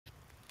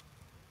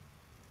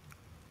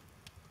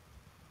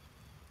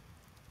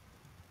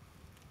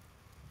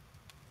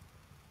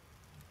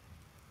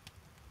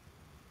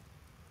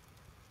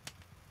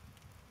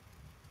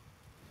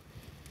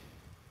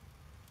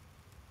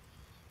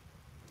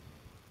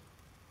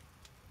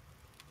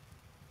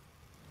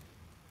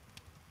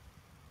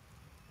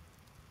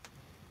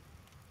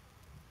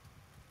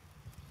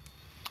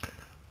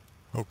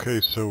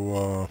Okay,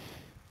 so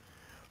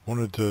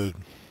wanted to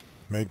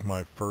make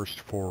my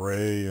first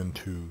foray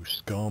into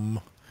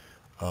Scum.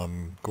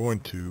 I'm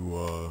going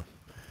to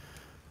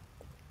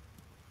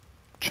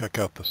check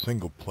out the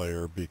single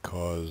player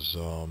because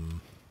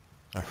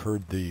I've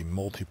heard the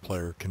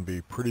multiplayer can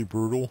be pretty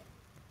brutal,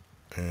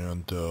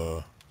 and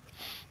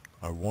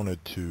I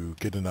wanted to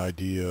get an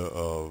idea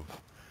of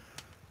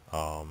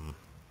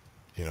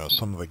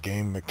some of the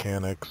game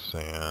mechanics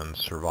and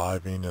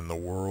surviving in the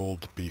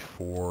world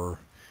before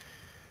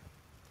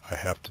I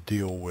have to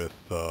deal with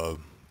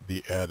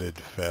the added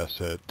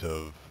facet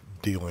of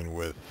dealing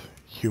with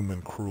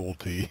human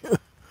cruelty.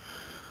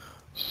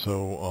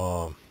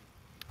 So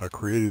I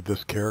created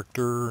this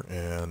character,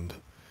 and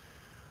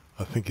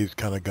I think he's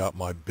kind of got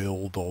my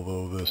build,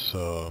 although this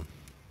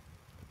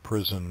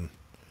prison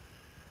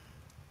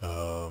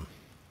uh,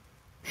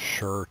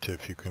 shirt,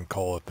 if you can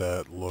call it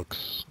that,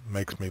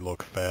 makes me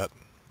look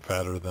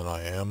fatter than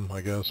I am,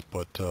 I guess.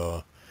 But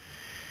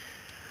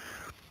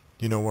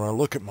when I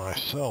look at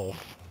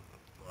myself,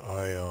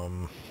 I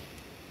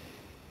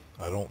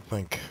I don't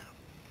think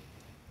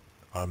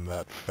I'm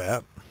that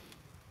fat.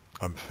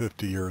 I'm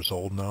 50 years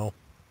old now.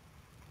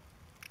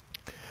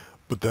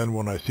 But then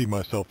when I see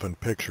myself in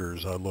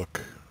pictures, I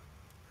look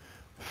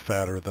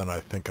fatter than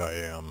I think I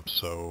am.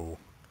 So,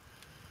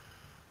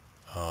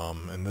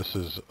 and this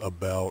is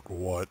about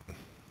what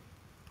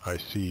I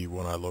see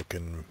when I look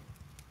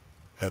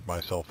at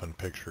myself in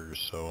pictures.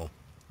 So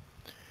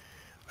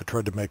I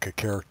tried to make a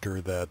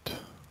character that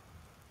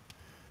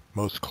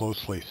most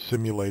closely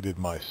simulated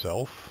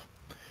myself.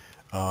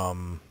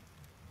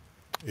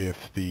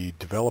 If the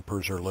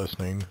developers are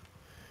listening,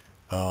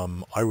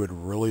 I would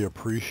really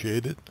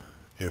appreciate it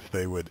if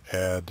they would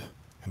add,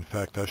 in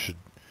fact, I should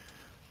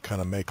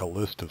kind of make a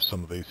list of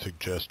some of these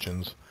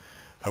suggestions.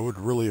 I would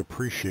really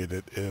appreciate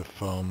it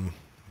if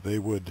they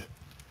would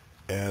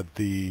add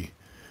the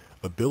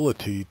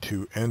ability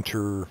to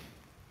enter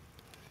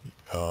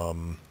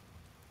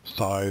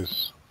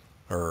size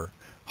or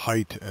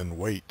height and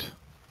weight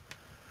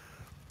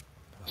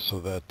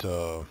so that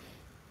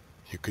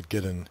you could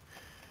get a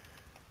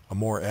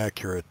more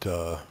accurate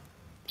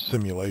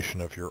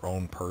simulation of your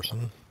own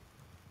person.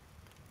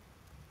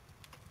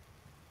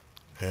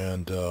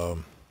 And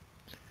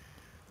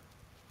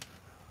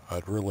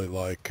I'd really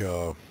like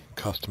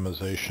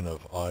customization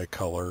of eye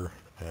color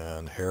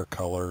and hair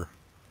color,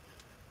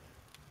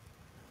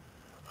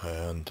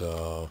 and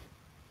the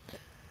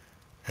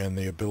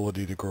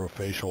ability to grow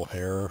facial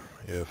hair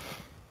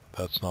if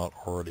that's not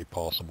already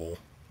possible.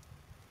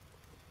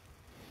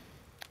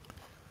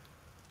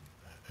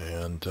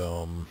 And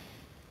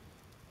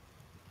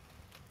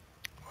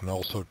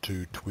also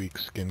to tweak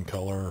skin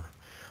color.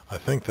 I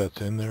think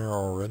that's in there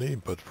already,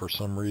 but for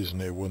some reason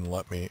they wouldn't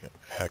let me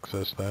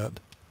access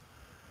that.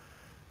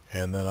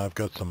 And then I've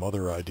got some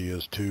other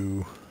ideas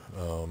too,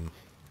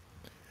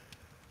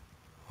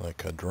 like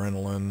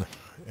adrenaline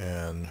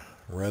and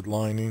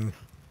redlining.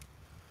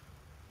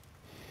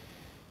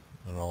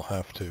 And I'll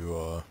have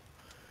to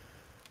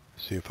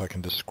see if I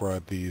can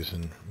describe these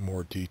in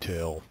more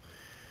detail.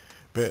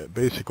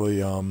 Basically,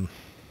 it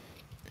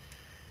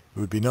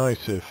would be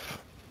nice if,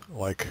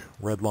 like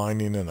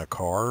redlining in a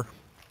car,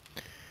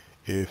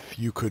 if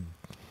you could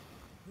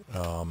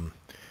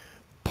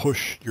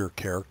push your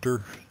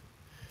character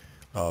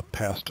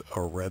past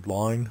a red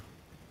line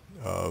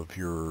of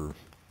your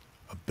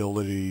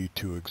ability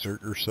to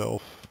exert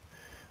yourself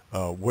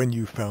when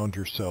you found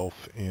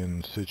yourself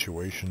in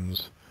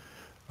situations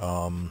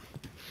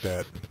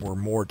that were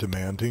more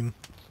demanding,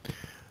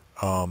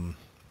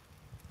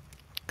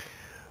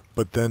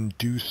 but then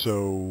do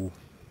so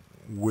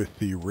with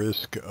the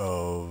risk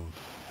of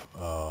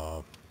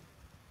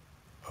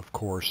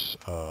course,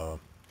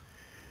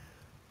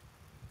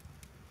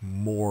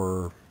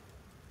 more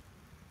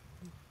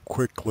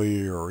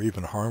quickly or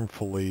even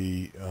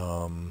harmfully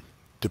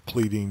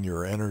depleting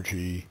your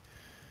energy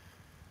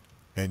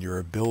and your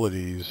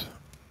abilities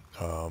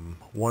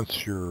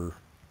once your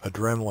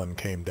adrenaline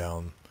came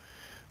down.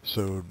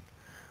 So,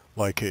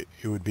 like, it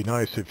would be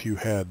nice if you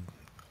had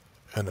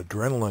an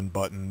adrenaline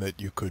button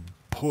that you could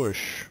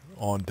push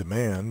on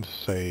demand,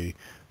 say,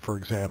 for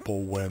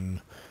example,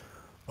 when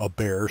a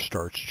bear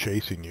starts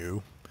chasing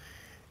you,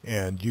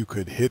 and you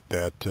could hit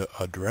that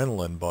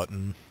adrenaline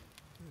button,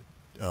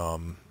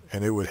 and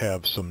it would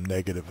have some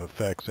negative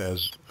effects,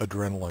 as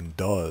adrenaline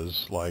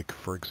does. Like,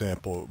 for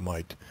example, it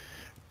might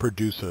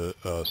produce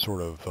a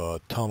sort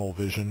of tunnel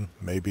vision.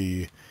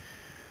 Maybe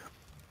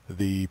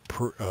the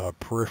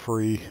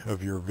periphery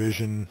of your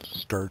vision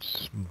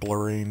starts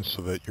blurring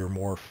so that you're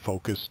more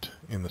focused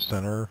in the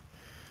center.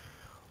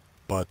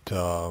 But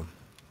that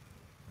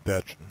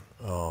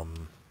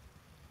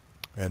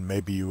and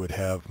maybe you would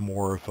have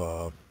more of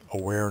a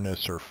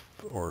awareness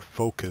or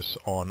focus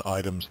on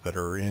items that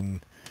are in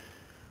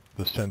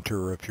the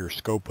center of your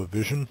scope of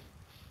vision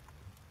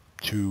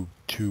to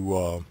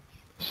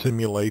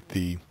simulate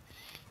the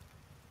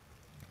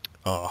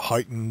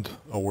heightened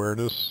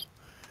awareness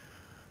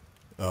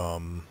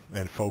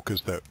and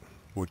focus that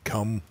would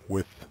come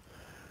with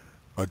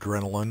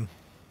adrenaline.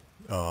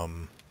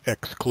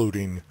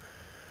 excluding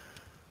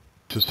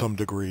to some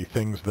degree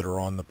things that are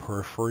on the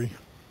periphery.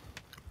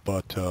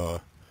 But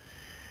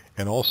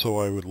and also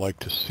I would like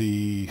to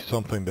see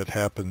something that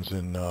happens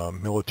in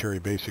military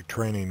basic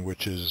training,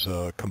 which is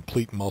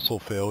complete muscle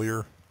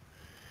failure.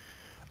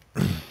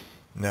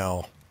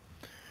 Now,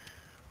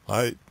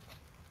 I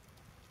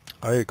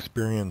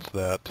experienced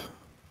that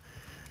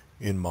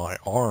in my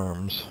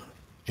arms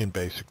in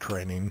basic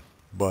training,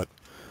 but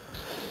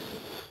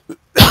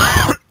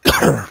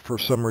for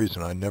some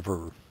reason I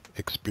never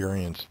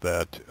experienced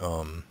that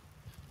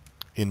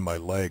in my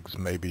legs,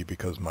 maybe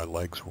because my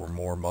legs were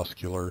more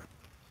muscular.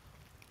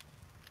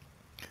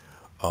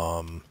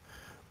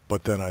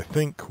 But then I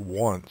think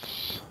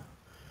once,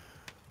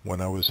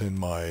 when I was in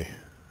my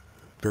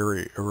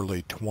very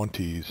early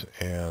 20s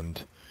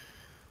and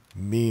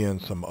me and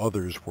some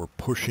others were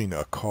pushing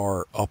a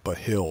car up a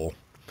hill,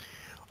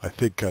 I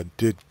think I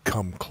did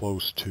come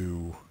close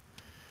to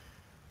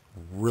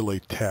really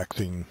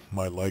taxing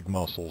my leg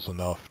muscles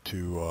enough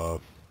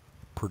to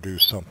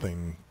produce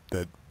something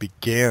that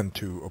began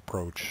to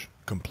approach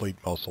complete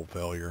muscle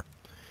failure.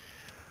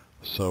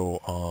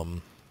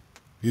 So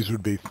these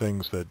would be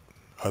things that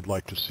I'd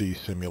like to see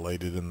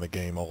simulated in the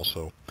game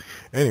also.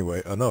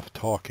 Anyway, enough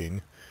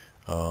talking.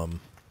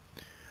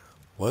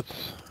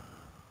 Let's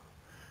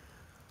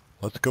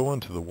go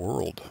into the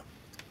world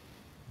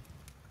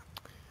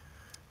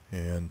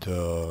and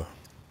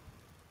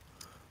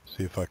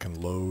see if I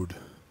can load.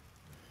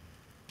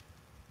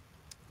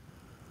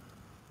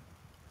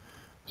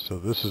 So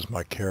this is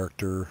my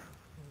character.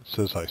 It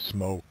says I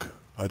smoke.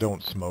 I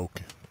don't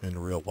smoke in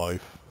real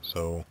life,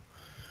 so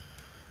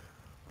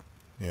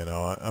you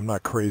know, I'm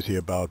not crazy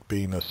about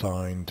being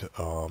assigned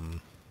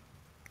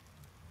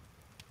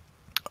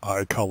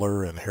eye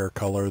color and hair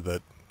color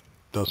that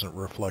doesn't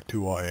reflect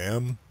who I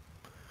am,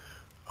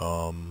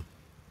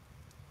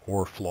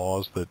 or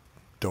flaws that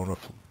don't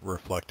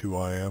reflect who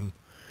I am.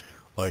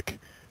 Like,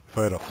 if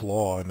I had a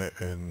flaw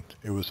and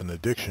it was an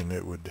addiction,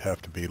 it would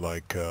have to be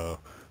like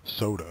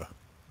soda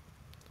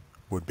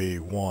would be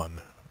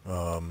one.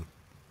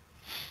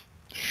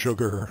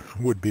 Sugar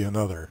would be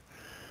another.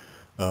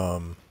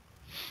 So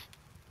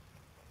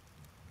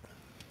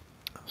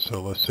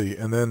let's see.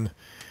 And then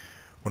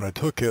when I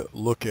took a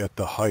look at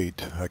the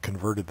height, I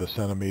converted the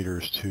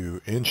centimeters to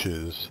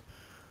inches.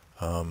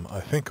 I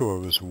think I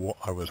was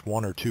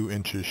 1 or 2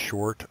 inches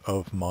short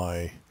of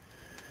my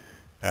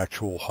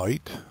actual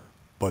height,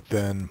 but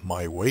then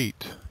my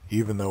weight,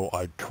 even though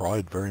I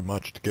tried very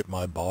much to get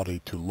my body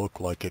to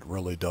look like it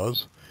really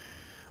does,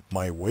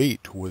 my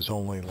weight was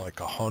only like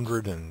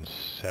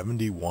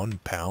 171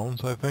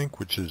 pounds, I think,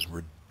 which is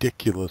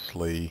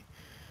ridiculously,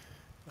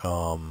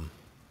 I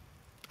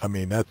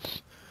mean,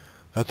 that's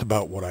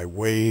about what I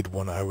weighed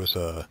when I was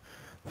a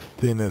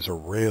thin as a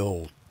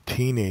rail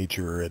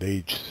teenager at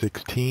age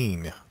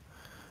 16.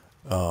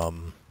 I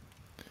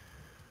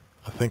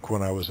think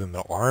when I was in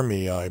the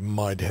Army, I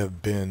might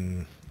have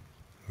been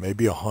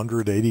maybe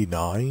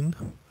 189,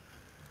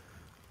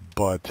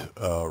 but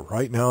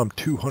right now I'm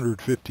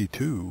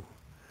 252,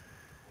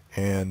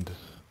 and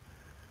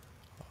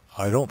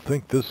I don't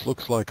think this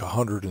looks like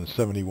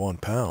 171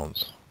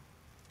 pounds.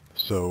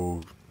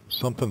 So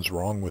something's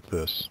wrong with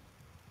this.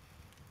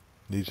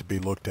 Needs to be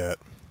looked at.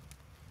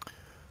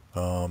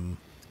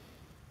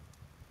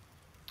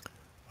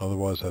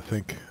 Otherwise, I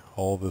think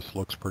all this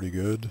looks pretty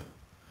good.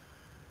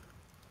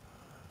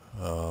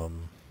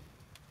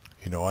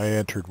 You know, I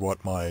entered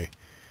what my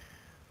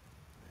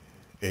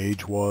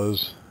age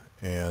was,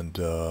 and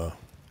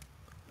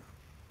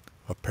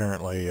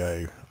apparently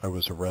I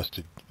was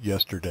arrested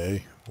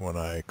yesterday when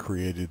I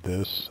created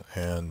this,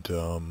 and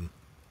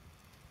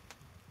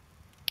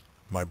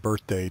my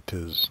birth date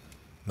is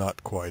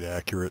not quite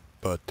accurate,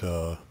 but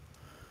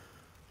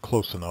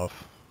close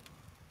enough.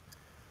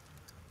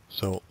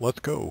 So let's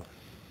go.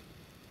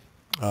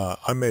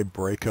 I may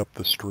break up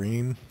the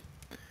stream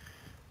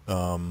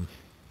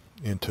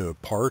into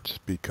parts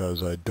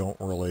because I don't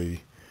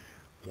really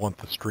want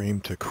the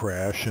stream to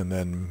crash and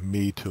then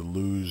me to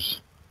lose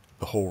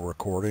the whole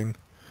recording.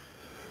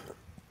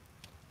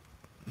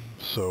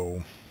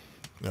 So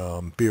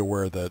be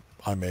aware that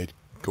I may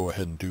go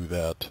ahead and do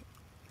that.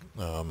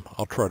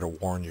 I'll try to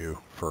warn you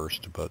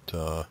first,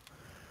 but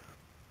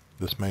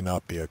this may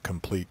not be a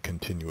complete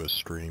continuous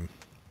stream.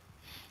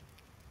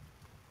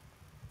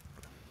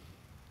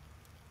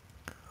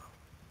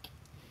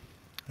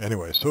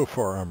 Anyway, so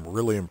far I'm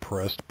really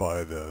impressed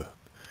by the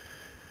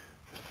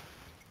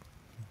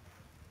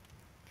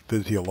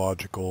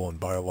physiological and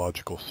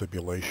biological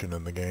simulation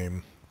in the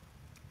game.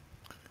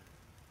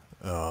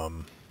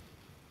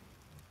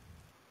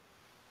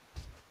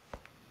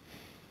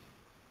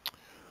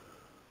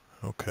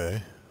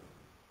 Okay.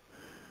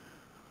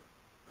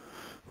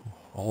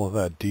 All of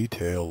that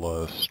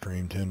detail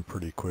streamed in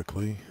pretty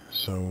quickly.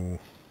 So,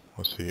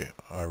 let's see.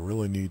 I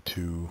really need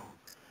to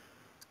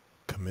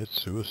commit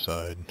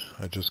suicide.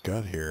 I just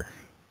got here.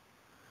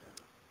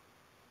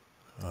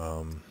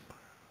 I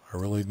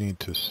really need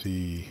to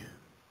see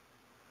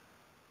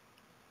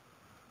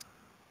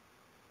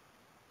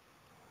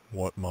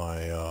what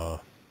my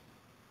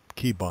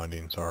key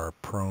bindings are.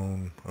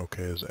 Prone,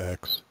 okay, is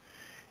X.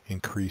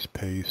 Increase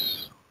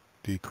pace,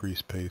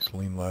 decrease pace,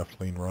 lean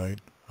left, lean right.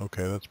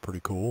 Okay, that's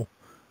pretty cool.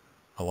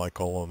 I like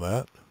all of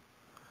that.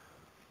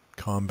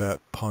 Combat,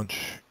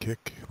 punch,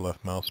 kick,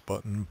 left mouse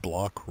button,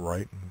 block,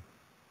 right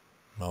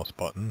mouse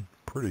button.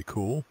 Pretty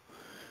cool.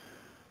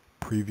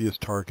 Previous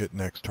target,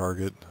 next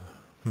target.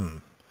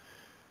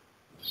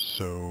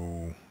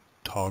 So,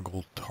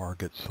 toggle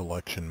target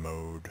selection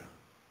mode.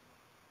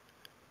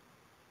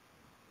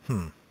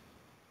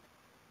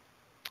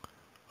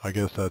 I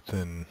guess that's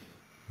in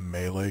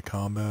melee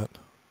combat,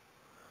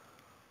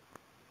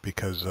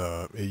 because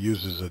it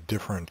uses a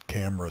different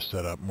camera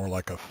setup, more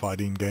like a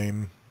fighting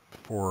game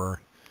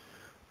for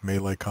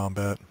melee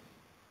combat,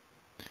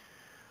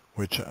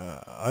 which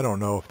I don't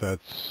know if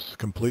that's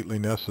completely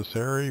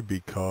necessary,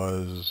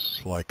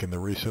 because like in the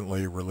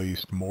recently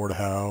released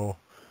Mordhau,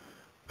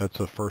 that's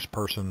a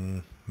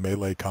first-person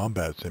melee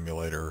combat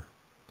simulator.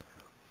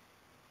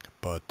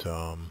 But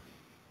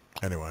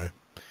anyway,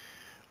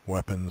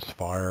 weapons,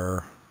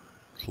 fire,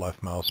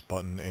 left mouse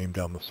button, aim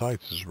down the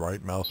sights is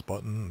right mouse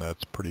button.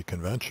 That's pretty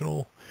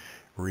conventional.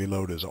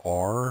 Reload is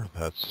R.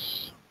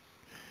 That's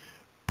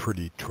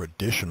pretty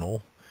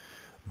traditional.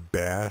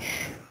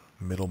 Bash,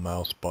 middle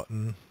mouse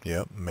button.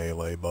 Yep,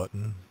 melee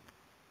button.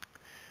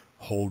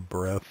 Hold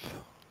breath,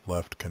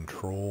 left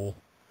control.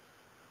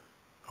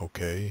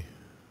 Okay.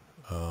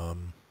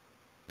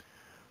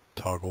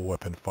 Toggle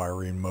weapon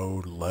firing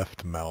mode,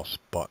 left mouse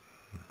button.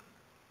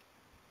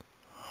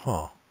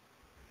 Huh.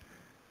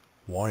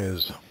 Why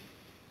is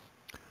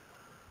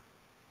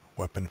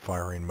weapon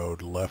firing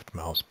mode left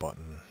mouse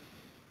button?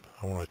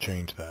 I want to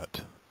change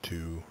that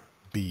to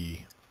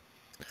B.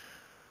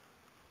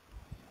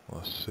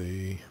 Let's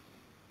see.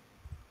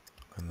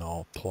 And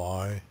I'll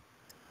apply.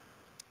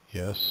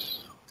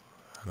 Yes.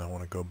 And I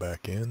want to go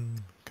back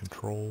in.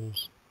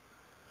 Controls.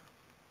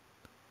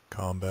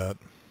 Combat.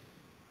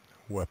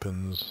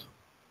 Weapons.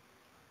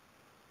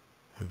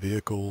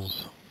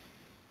 Vehicles.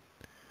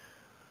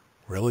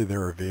 Really,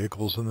 there are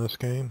vehicles in this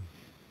game?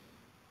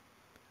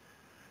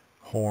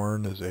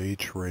 Horn is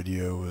H,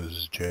 radio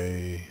is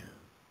J,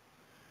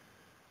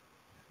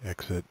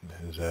 exit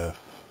is F,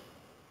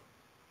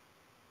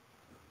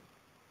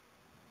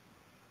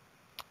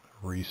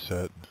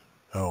 reset,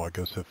 oh, I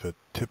guess if it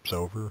tips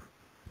over.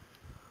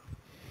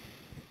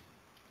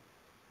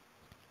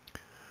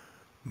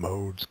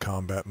 Modes,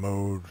 combat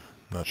mode,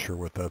 not sure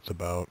what that's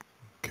about.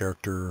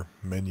 Character,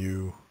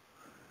 menu,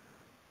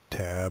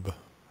 tab,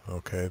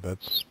 okay,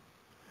 that's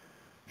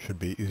should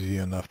be easy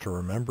enough to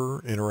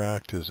remember.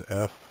 Interact is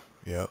F.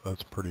 Yeah,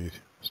 that's pretty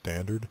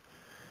standard.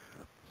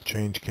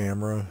 Change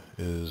camera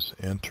is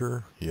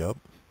enter. Yep.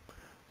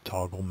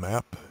 Toggle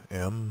map,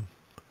 M.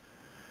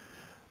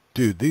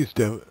 Dude, these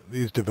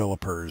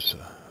developers,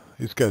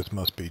 these guys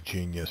must be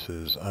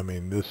geniuses. I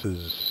mean, this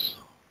is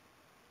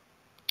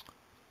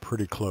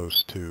pretty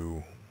close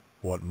to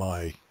what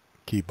my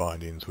key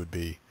bindings would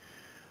be.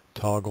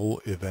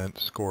 Toggle event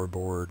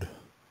scoreboard,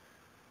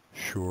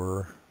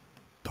 sure.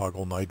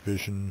 Toggle night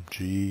vision,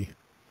 G.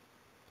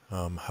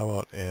 How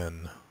about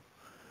N?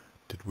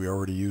 Did we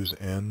already use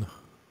N?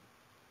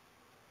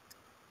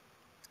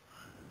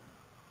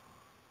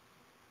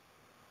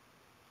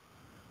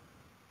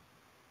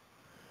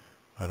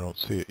 I don't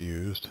see it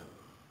used.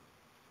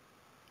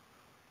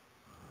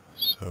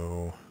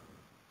 So,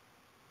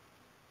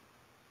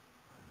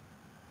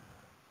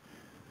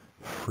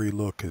 free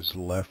look is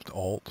left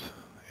alt.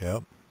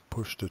 Yep.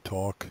 Push to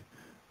talk.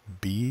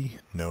 B?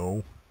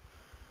 No.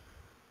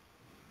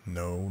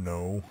 No,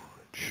 no.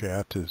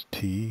 Chat is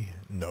T?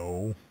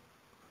 No.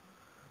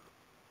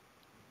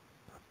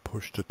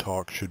 Push to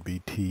talk should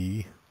be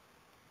T.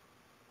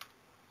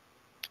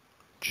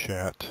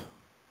 Chat.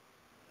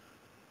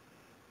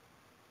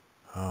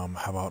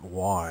 How about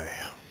Y?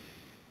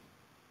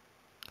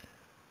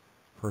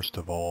 First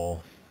of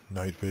all,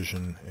 night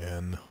vision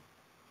N.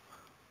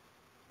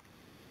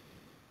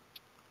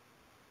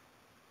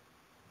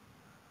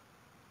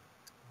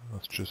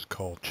 Let's just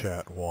call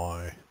chat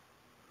Y.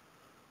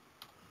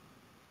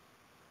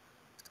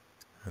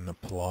 And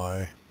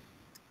apply.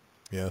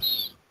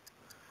 Yes.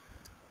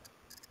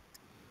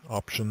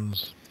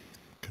 Options,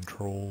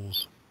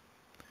 controls.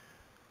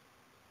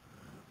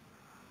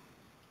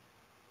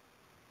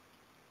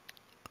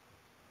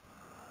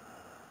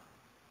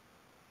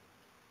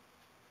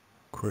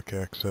 Quick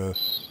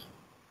access.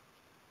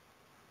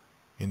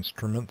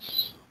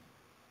 Instruments.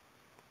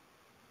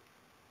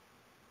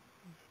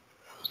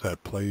 Is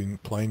that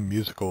playing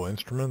musical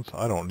instruments?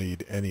 I don't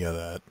need any of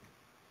that.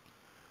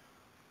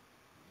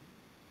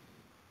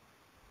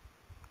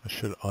 I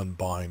should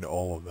unbind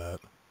all of that.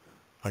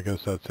 I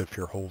guess that's if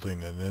you're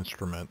holding an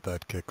instrument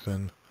that kicks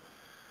in.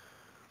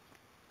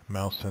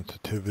 Mouse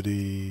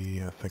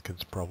sensitivity, I think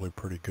it's probably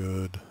pretty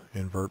good.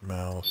 Invert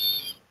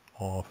mouse,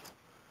 off.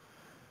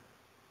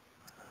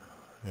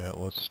 Yeah,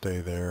 let's stay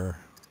there.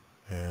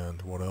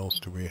 And what else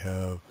do we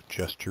have?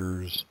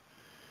 Gestures.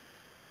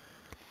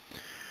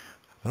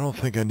 I don't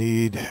think I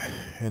need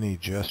any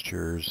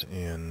gestures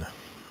in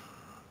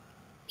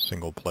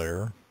single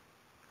player,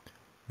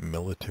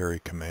 military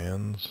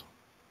commands,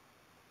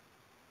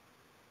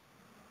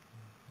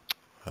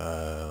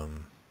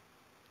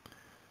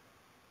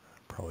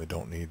 probably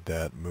don't need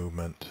that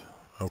movement.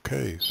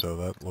 Okay, so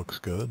that looks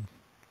good.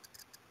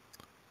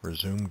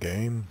 Resume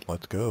game,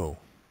 let's go.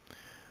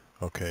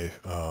 Okay,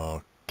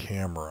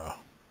 camera.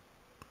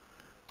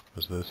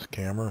 Was this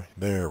camera?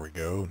 There we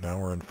go. Now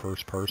we're in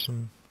first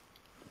person.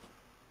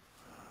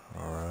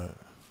 Alright.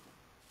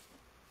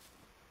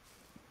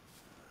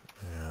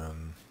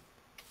 And,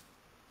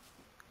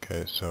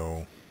 okay,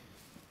 so,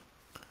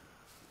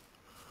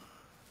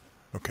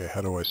 okay, how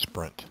do I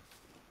sprint?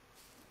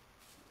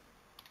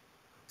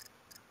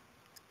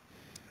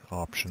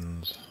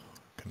 Options,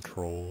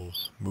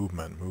 controls,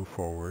 movement, move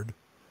forward.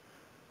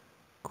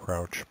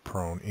 Crouch,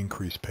 prone,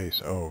 increase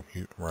pace. Oh,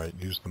 right,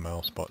 use the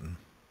mouse button.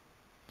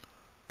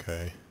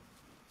 Okay.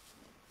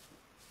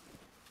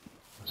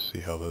 Let's see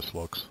how this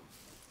looks.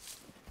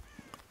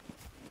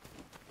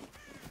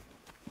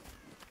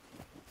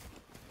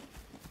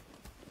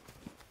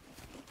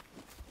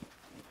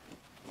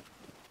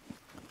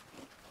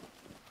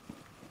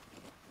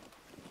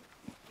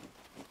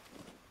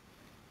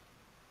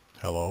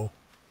 Hello?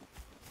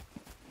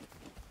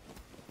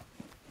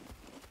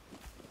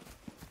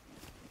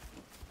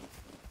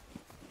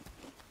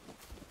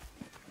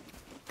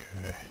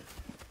 Okay.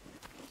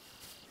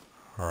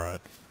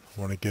 Alright.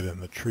 I want to get in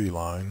the tree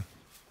line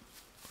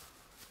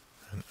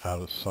and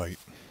out of sight.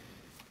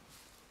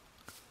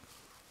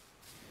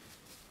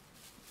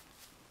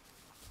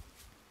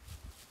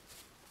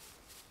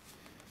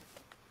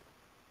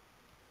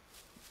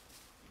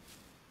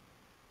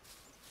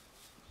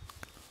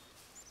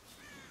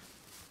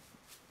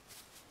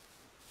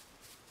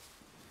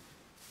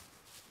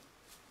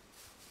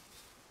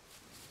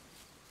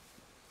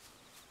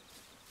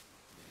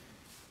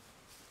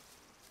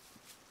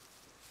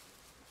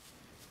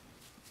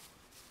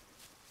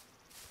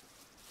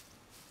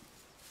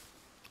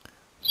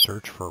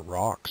 Search for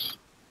rocks.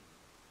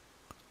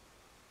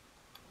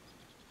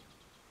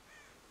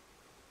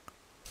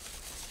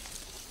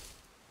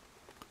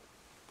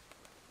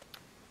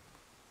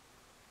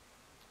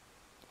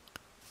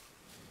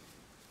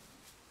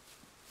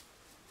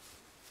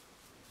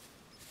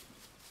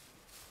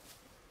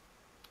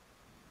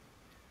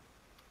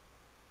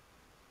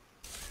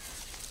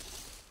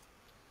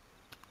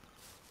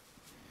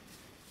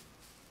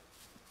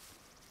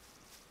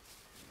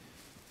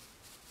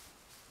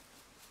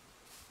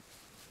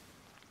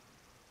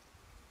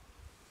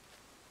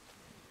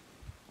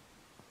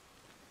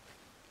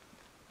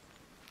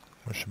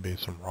 There should be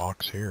some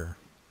rocks here.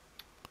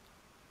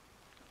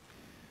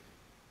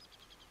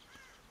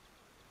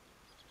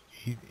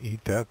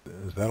 Eat that.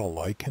 Is that a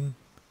lichen?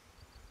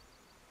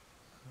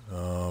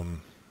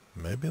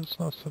 Maybe it's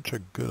not such a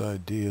good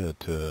idea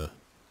to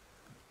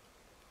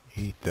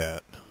eat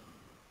that.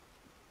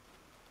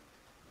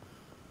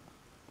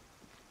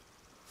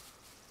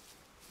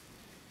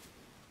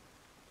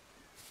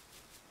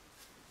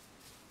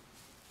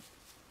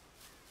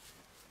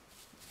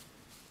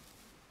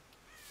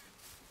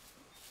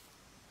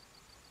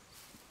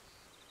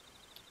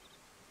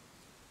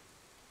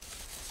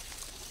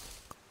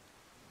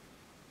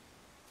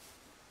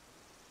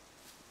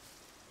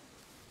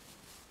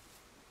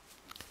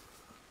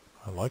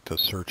 I'd like to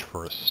search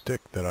for a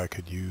stick that I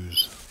could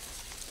use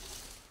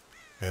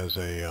as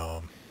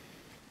a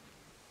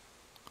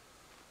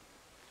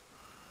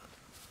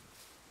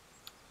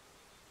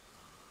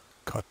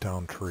cut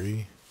down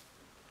tree.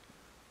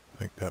 I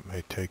think that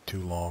may take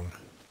too long.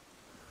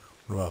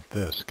 What about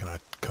this? Can I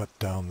cut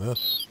down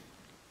this?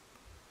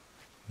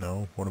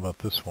 No? What about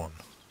this one?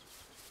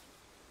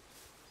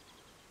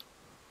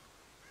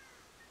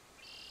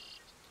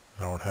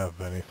 I don't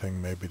have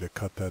anything maybe to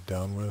cut that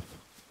down with.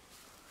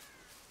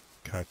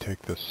 Can I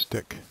take this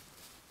stick?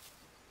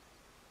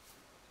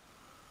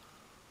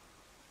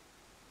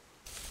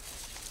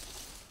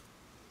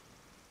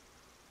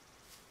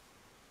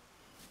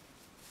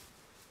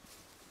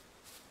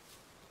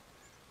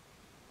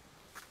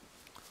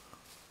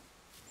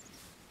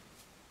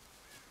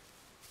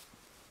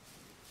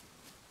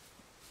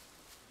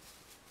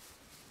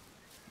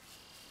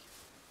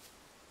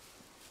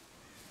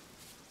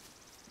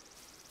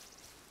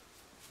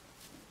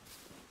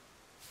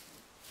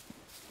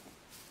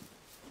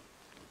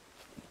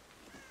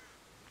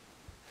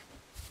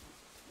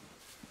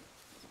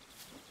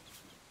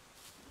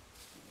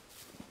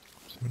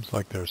 Seems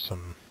like there's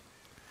some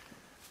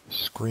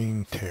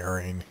screen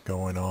tearing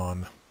going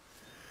on.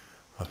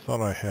 I thought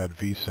I had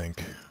VSync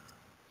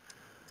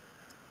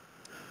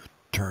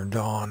turned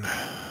on.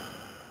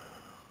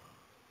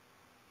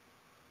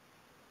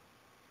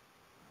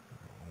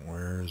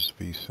 Where's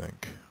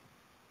VSync?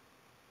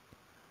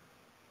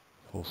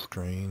 Full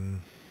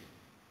screen.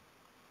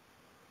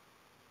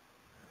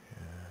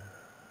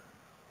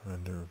 Yeah.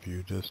 Render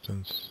view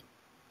distance.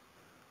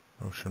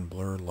 Motion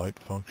blur, light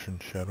function,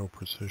 shadow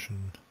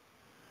precision.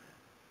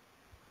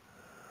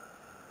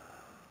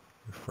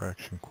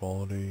 Refraction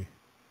quality,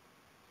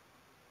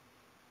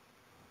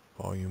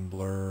 volume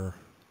blur,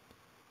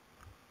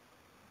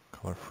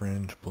 Color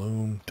fringe,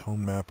 bloom,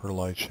 tone mapper,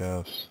 light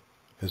shafts.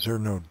 Is there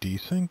no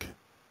desync?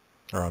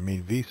 Or I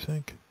mean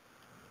VSync?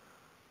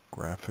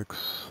 Graphics.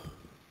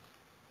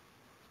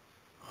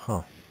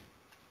 Huh.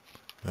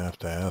 I have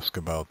to ask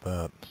about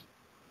that.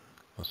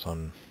 Unless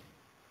I'm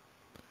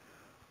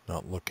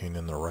not looking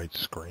in the right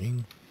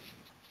screen.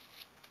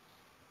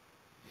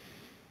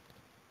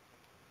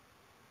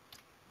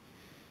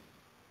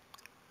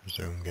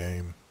 Resume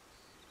game.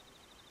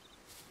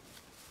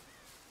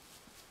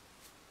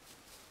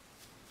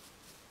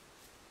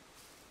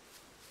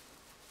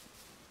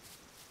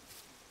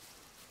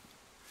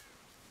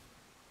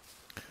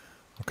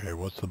 Okay,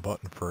 what's the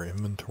button for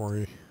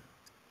inventory?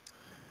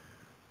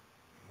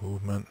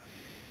 Movement.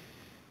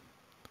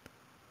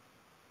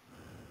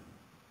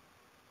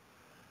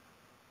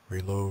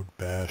 Reload,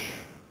 bash.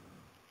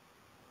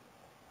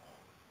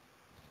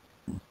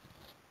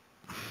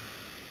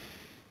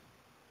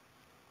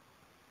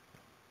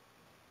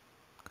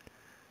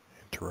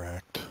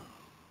 Interact.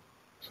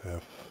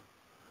 F.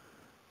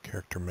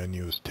 Character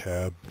menu is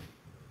tab.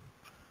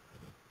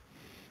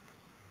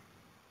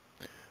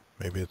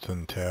 Maybe it's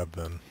in tab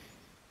then.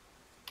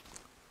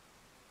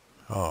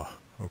 Ah,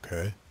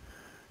 okay.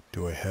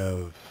 Do I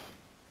have...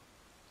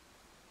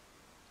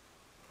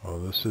 Oh,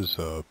 this is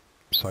a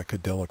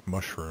psychedelic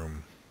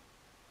mushroom.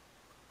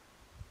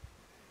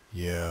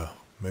 Yeah,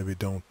 maybe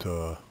don't,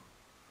 I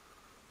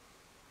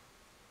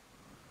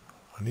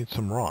need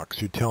some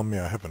rocks. You tell me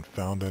I haven't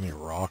found any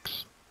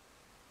rocks.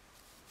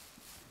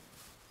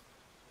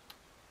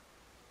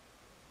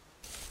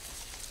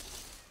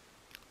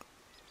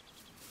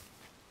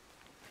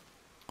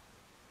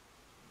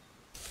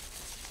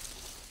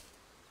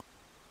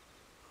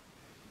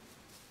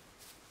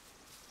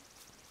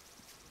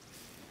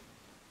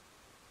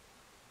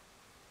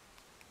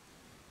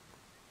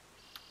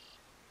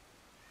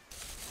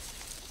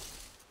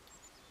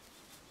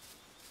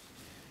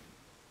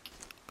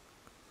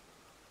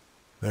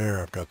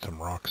 There, I've got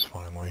some rocks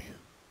finally.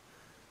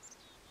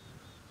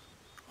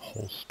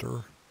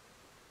 Holster.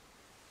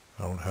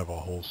 I don't have a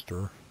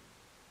holster.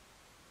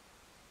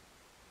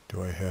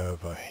 Do I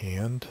have a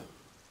hand?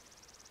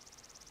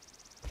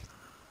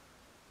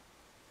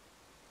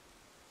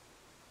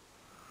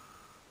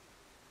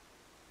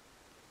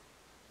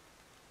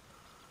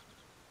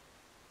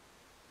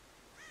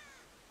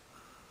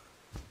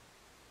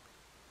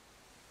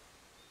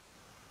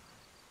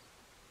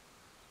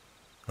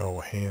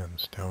 Oh,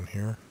 hands down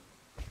here.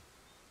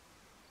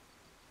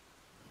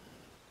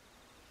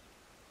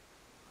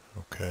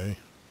 Okay.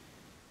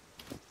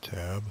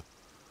 Tab.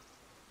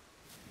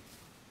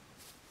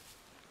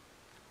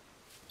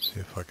 See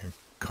if I can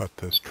cut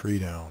this tree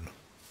down.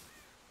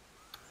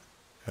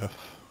 F.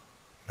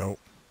 Nope.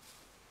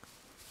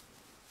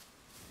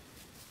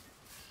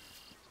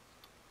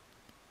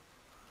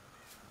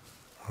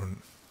 I don't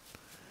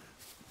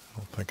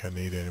think I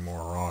need any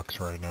more rocks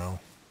right now.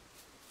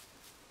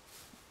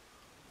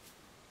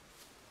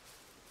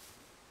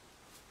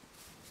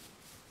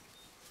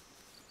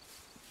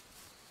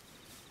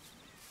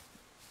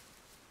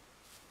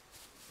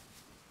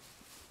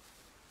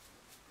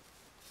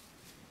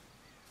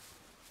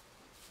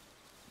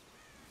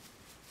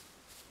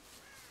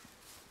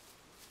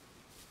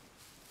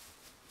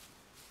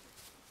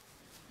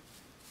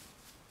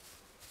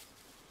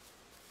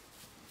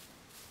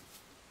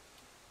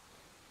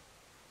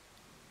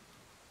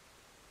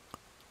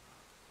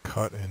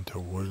 Cut into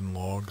wooden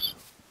logs.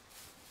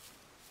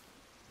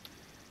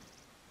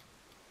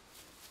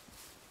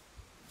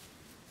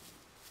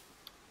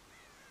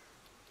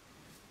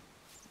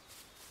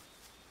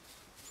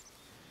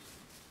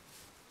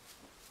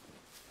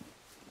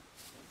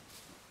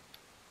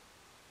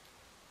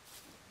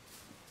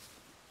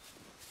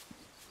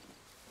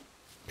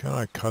 Can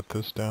I cut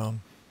this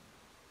down?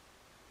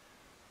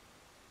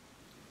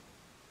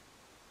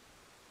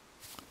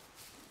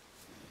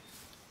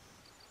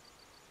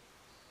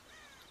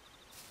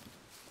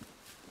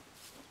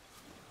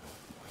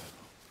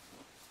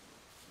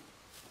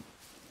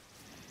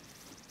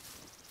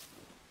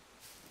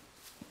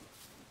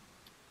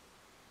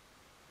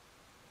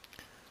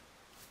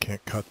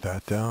 Can't cut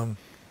that down?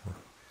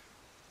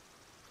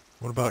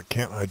 What about,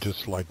 can't I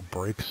just like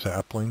break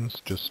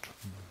saplings just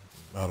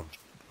out of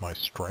my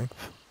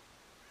strength?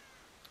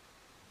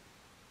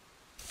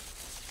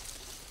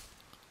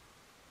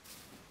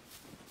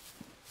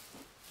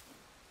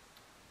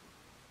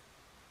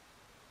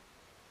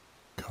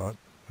 Cut?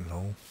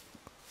 No.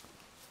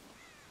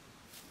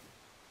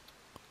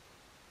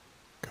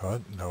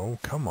 Cut? No,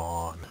 come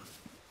on.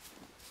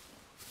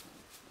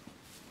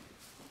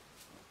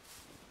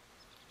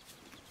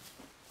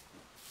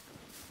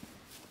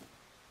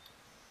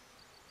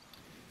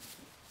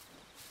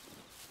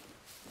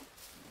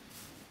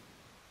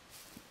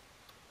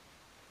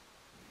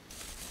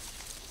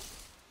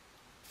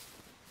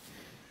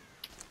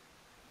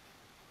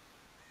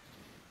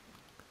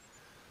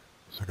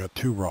 So I got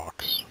 2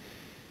 rocks.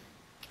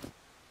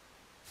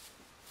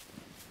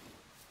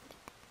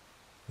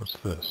 What's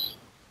this?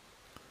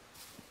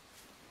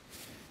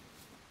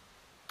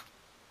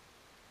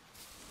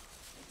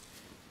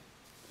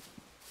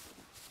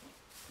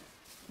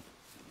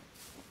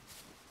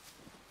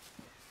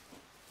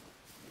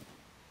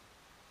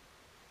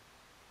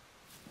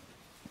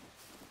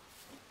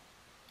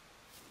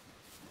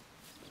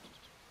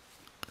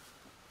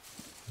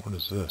 What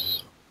is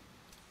this?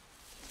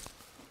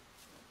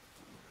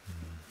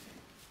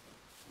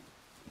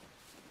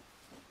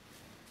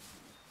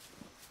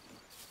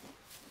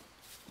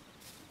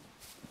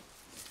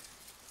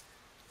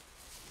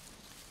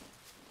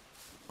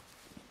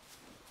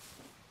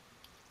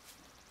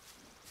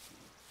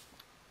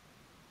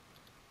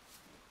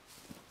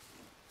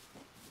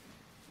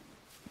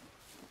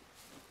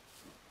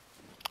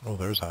 Oh,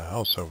 there's a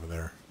house over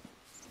there.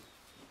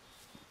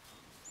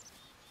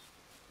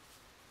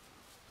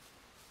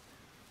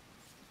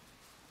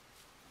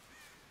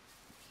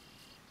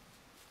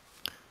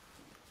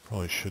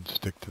 Probably should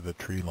stick to the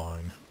tree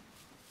line.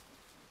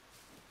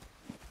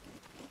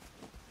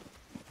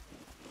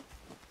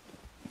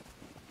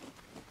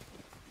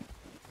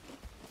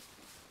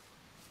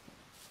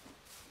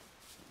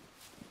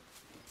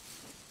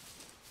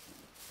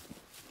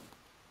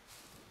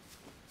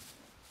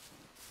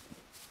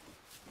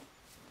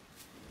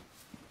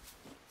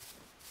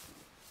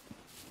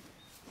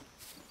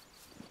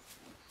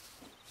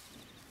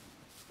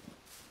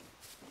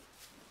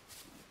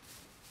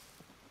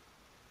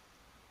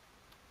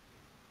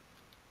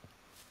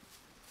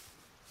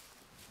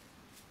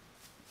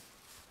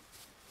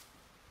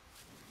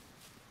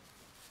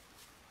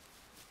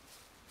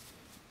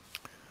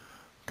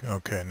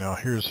 Okay, now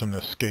here's an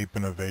escape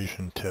and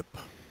evasion tip.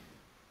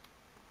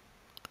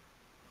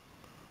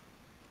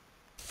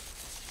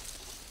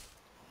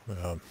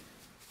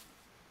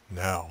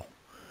 Now,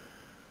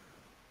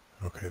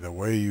 okay, the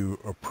way you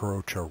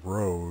approach a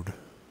road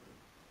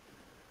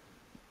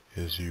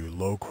is you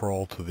low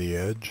crawl to the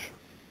edge.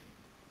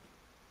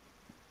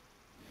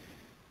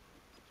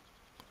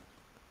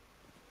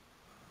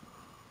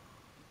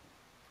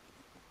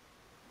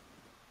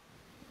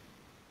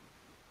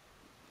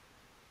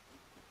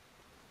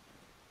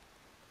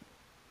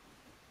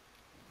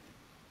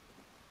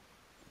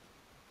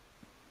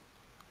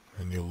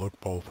 And you look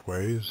both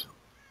ways.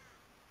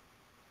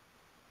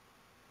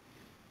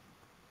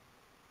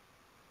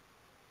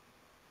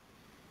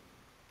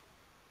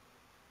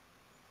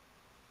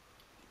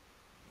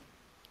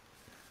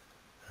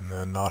 And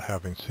then not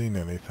having seen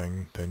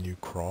anything, then you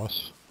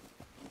cross.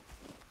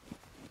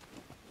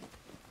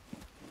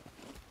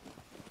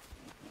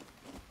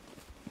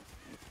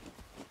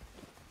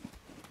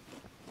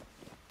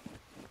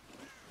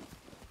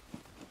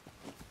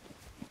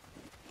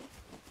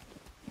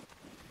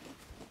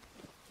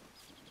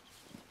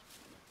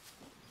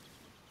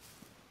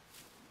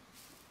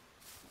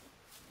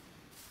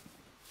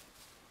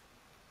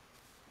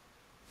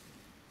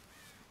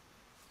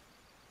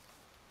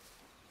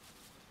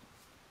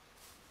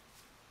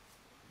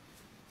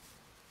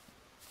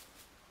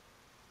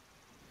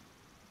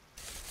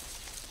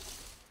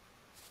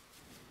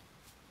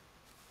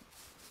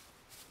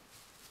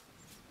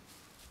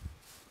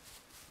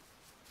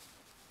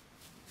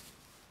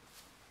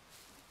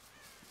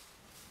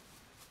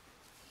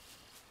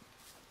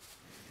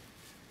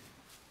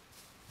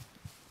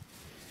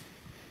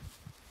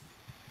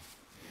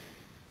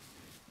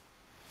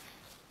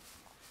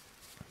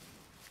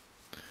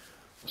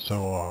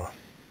 So,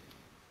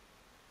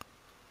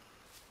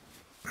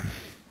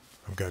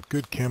 I've got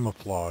good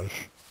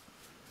camouflage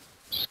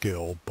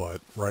skill,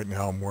 but right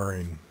now I'm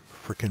wearing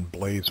frickin'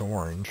 blaze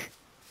orange,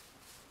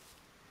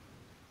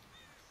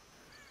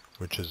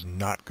 which is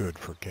not good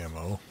for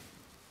camo.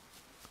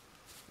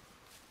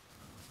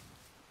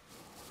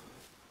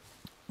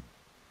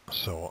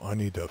 So I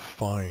need to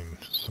find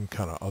some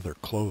kind of other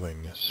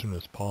clothing as soon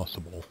as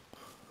possible.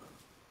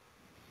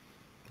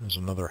 There's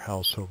another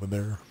house over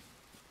there.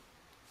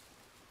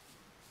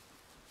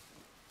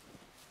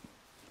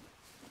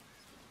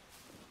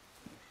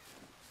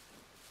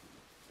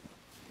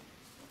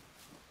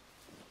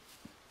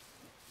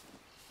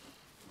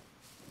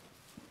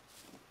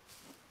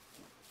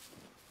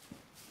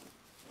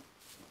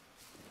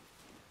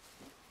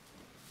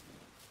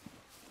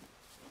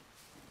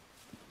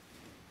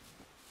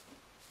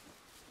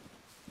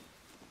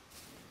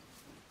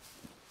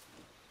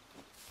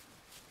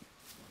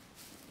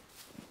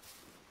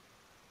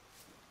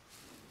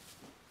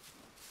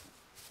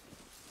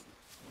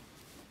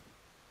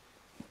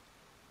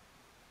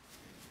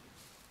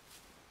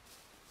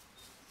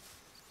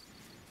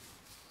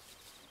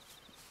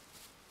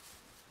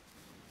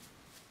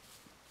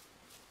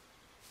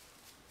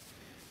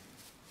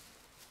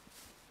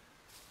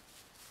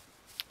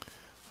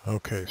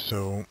 Okay,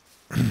 so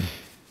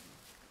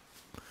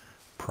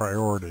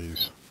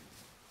priorities.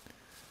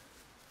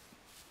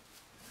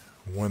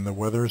 When the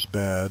weather's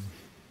bad,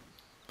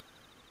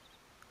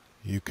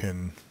 you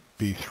can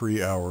be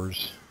 3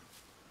 hours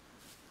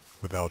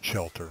without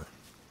shelter.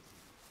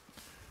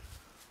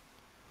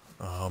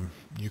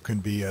 You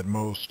can be at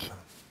most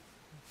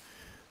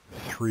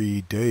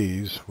 3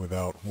 days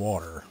without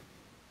water.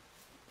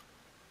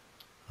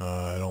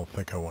 I don't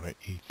think I want to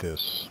eat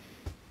this,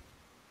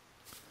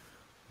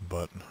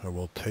 but I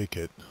will take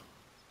it in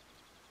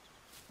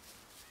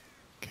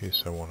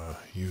case I want to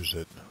use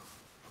it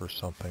for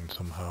something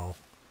somehow.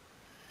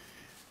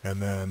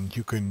 And then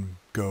you can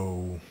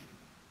go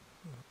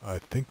I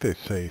think they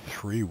say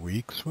 3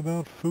 weeks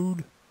without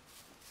food,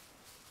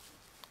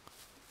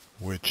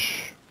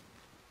 which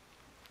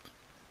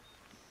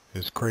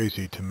is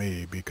crazy to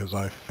me because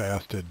I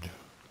fasted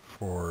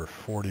for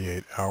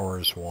 48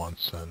 hours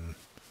once and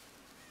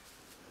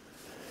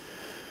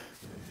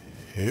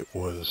and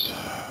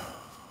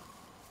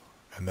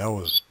that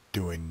was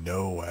doing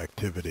no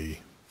activity.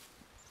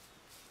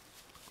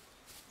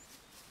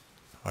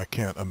 I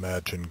can't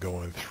imagine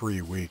going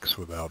 3 weeks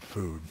without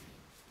food.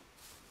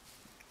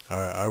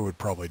 I would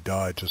probably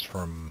die just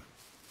from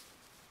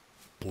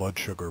blood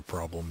sugar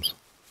problems.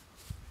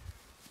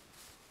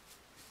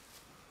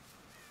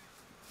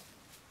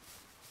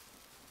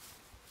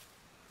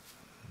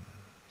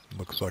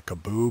 Looks like a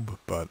boob,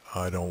 but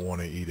I don't want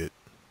to eat it.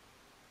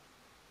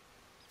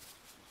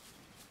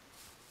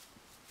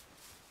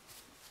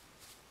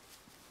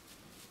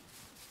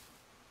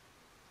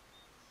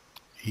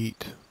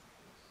 Eat.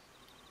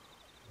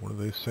 What are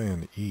they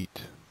saying?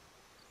 Eat.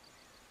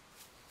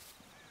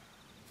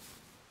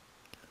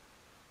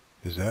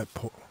 Is that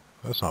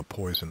that's not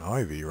poison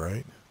ivy,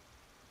 right?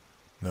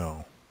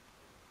 No.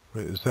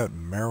 Wait, is that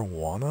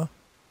marijuana?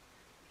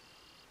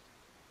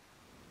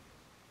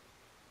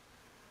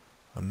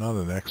 I'm not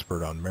an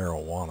expert on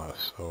marijuana,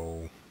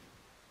 so...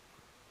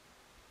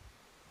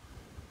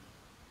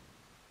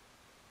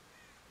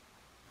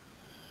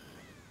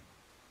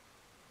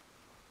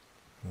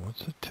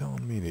 What's it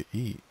telling me to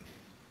eat?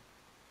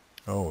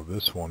 Oh,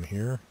 this one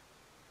here.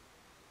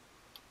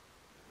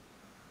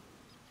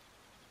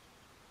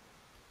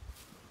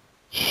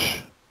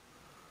 Shh.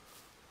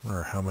 I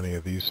wonder how many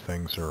of these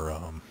things are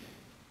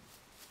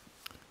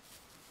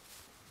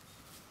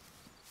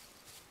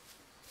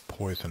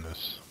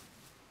poisonous.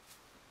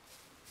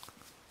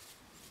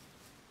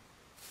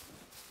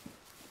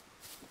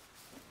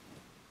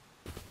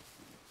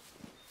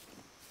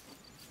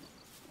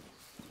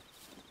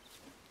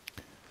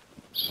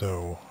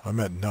 So I'm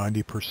at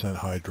 90%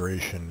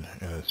 hydration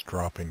and it's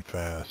dropping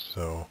fast,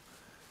 so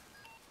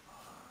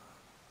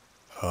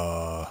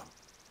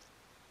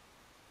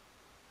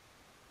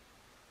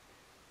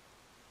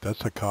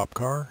that's a cop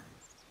car?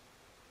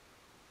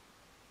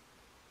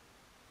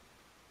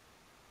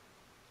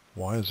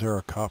 Why is there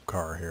a cop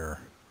car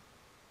here?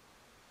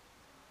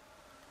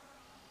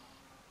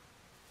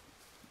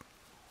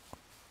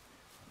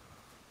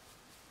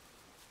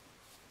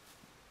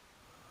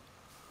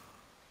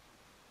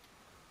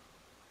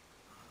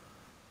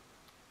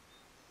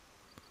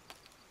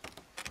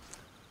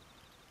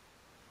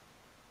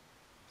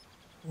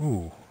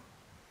 Ooh,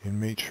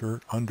 inmate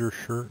shirt,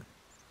 undershirt.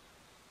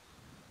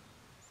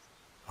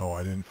 Oh,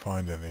 I didn't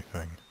find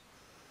anything.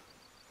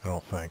 I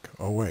don't think.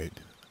 Oh wait,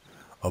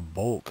 a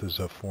bolt is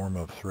a form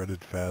of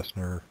threaded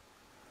fastener,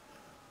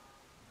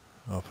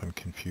 often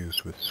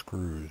confused with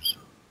screws.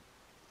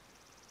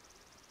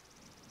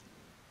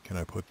 Can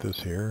I put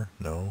this here?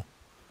 No.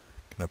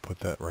 Can I put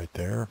that right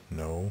there?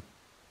 No.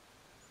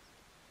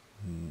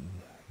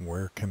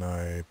 Where can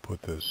I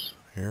put this?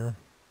 Here?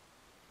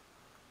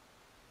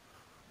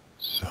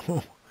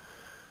 So,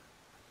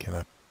 can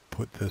I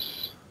put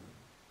this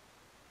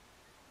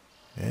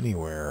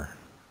anywhere?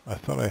 I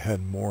thought I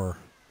had more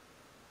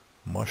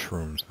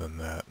mushrooms than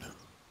that.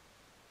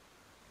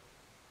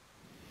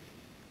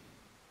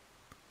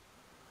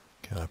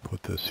 Can I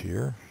put this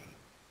here?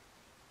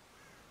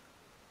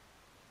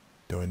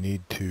 Do I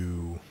need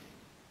to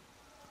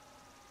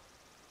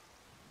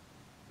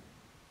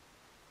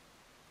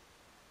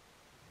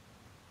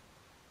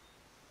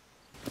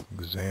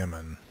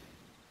examine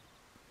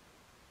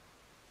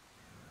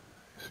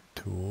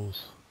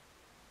tools?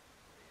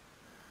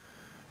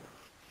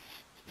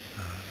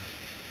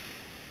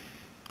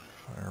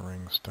 Fire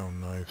ring,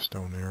 stone knife,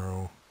 stone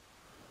arrow,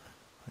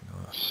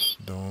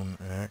 stone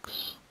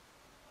axe.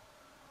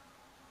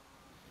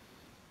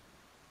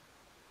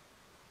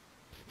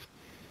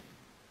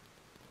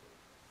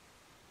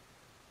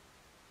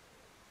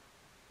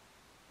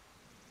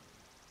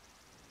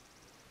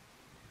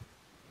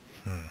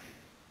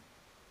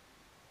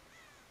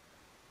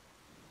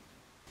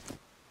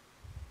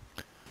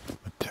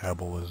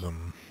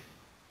 Metabolism.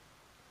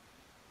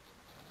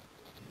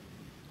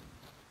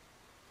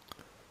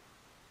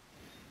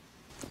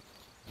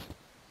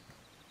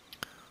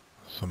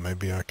 So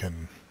maybe I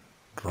can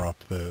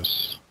drop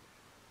this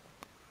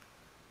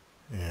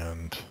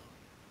and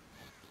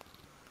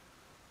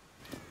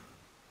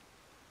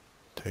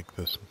take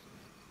this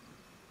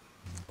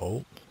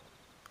bolts.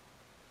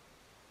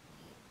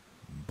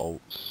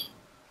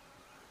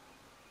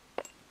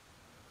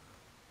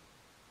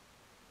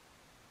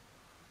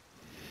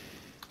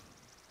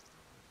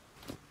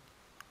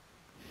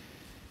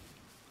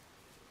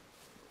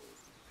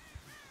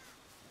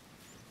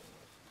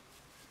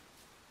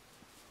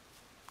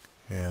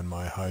 And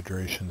my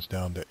hydration's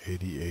down to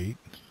 88.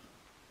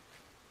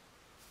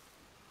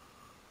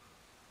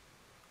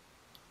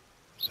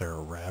 Is there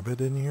a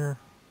rabbit in here?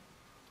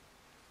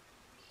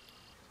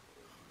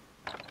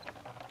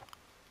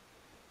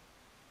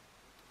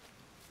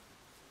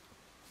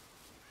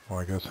 Well,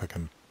 I guess I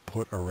can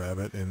put a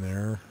rabbit in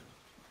there.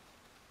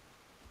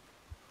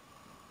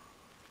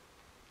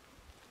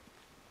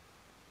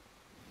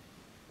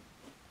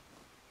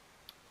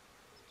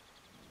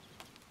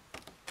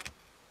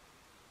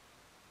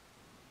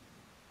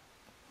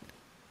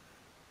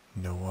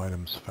 No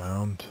items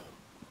found.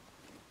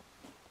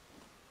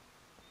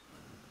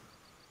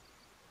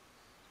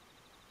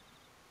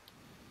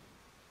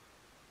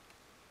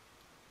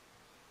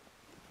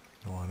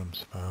 No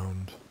items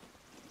found.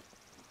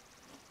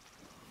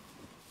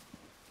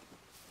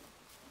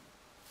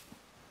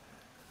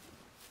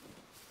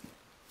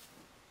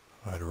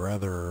 I'd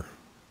rather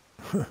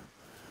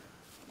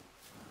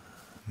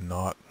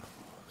not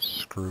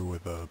screw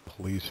with a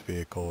police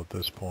vehicle at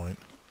this point.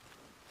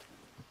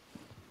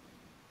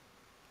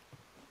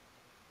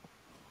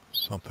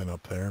 Something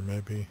up there,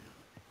 maybe?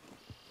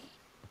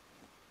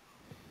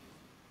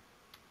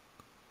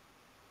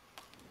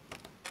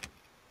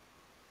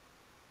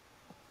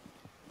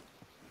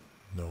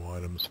 No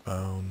items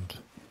found.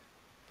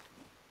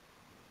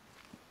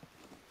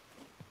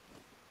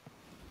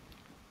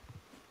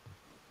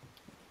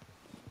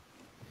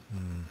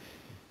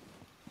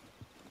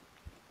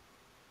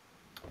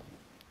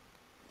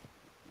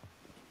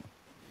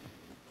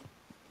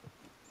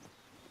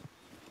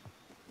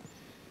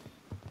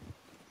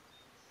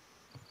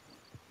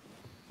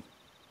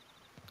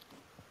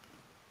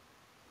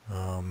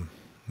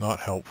 Not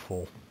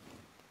helpful.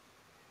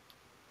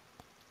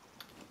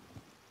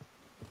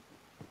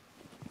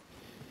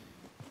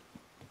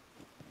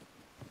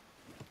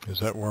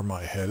 Is that where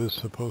my head is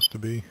supposed to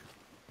be?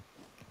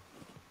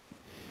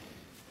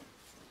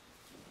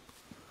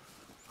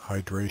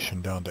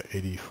 Hydration down to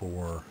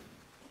 84.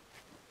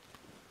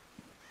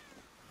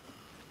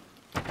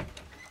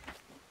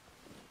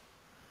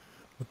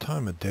 What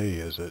time of day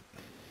is it?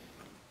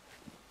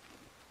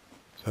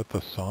 Is that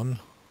the sun?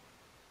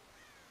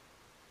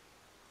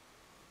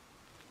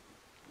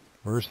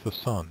 Where's the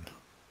sun?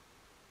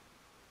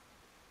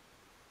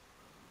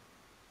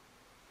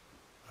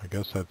 I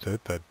guess that's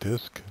it. That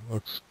disc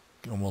looks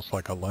almost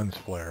like a lens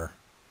flare.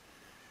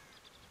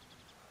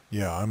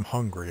 Yeah, I'm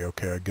hungry.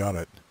 Okay, I got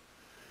it.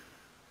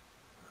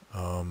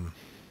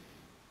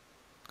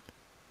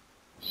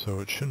 So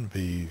it shouldn't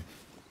be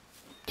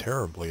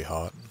terribly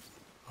hot.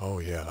 Oh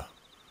yeah.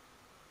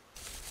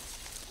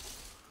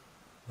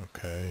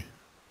 Okay.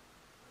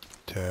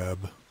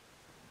 Tab.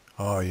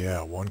 Oh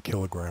yeah, 1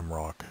 kilogram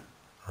rock.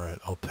 Alright,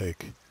 I'll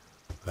take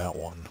that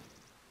one.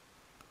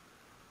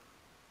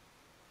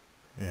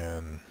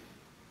 And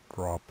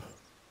drop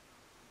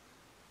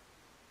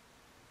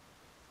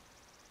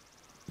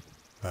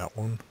that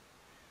one.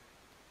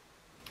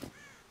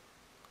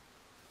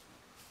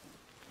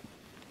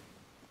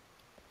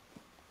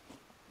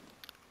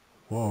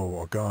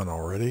 Whoa, a gun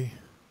already?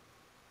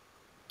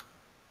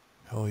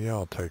 Hell yeah,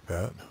 I'll take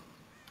that.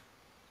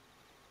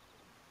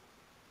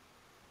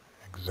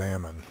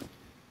 Examine.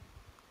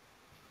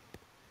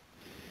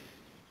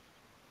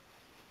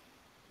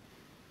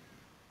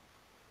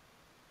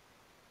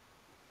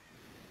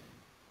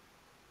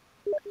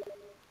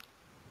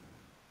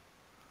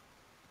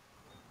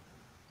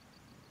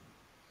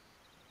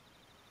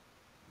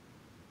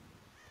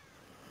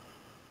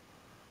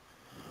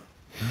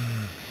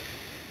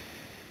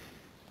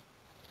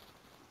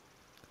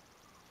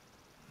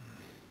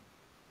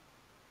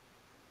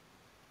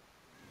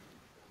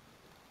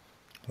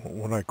 What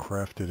would I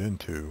craft it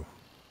into?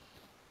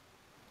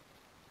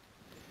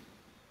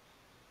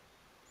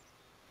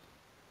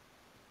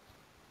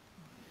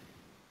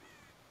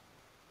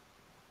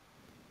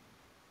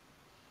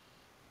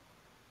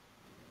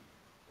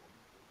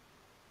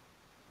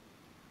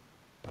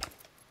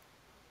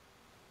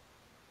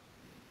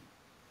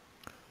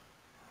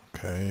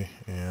 Okay,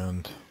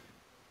 and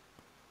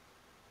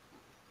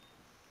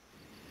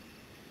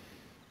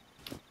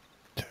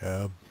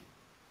tab,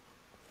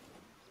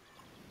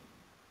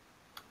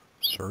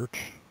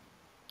 search.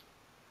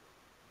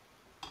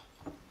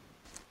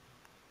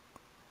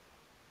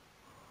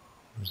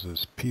 Is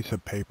this piece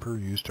of paper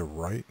used to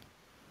write?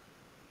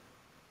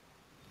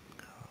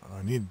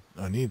 I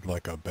need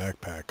like a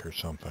backpack or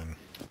something.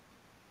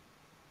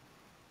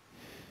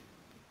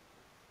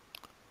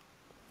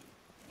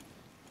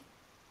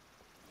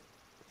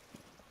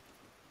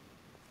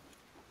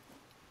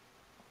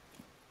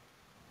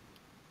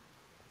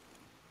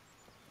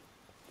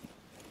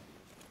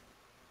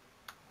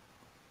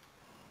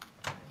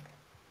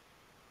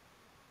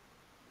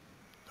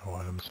 No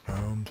items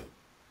found.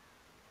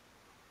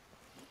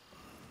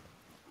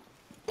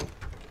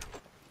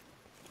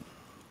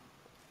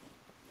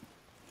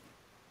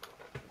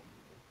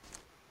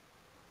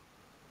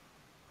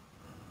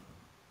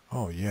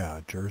 Oh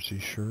yeah, jersey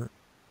shirt.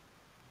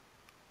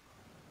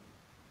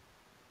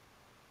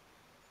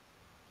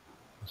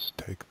 Let's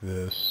take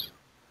this,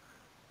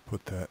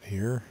 put that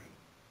here.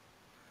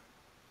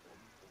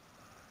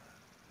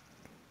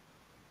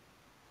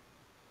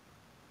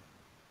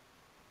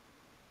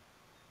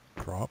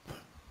 Drop.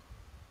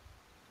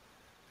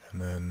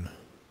 And then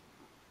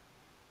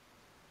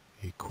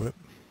equip.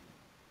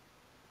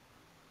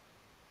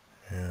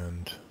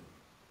 And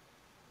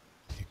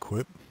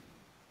equip.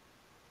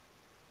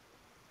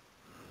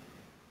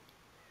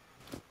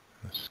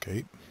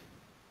 Escape.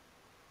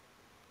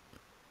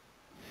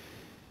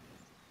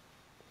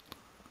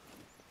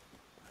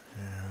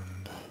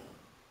 And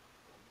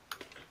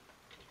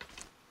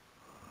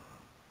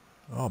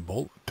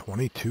Oh,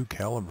 22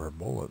 caliber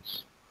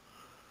bullets.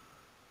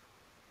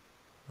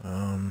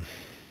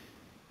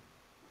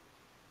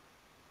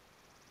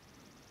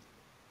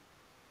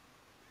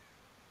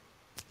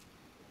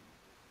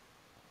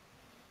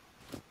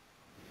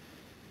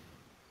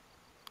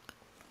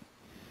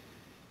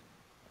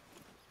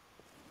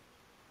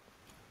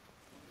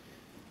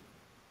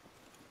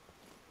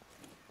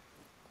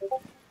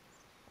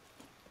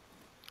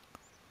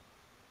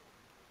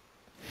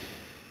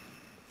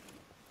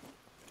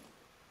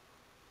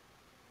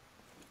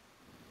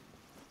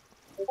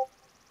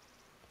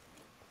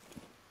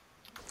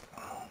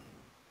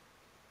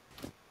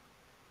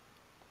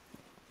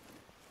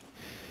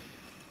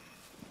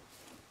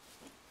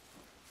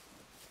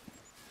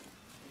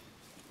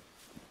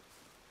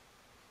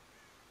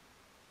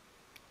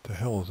 The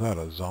hell is that,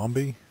 a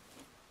zombie?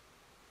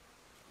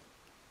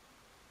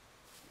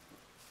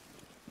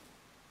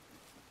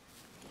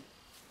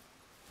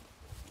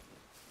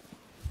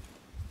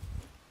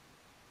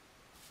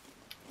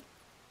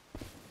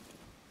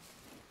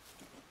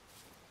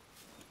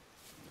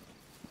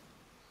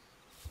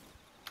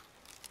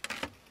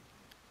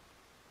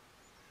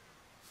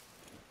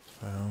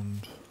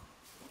 Found.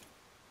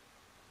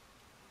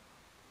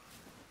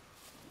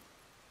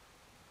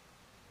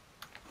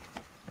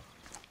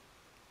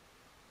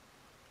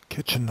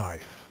 Kitchen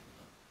knife.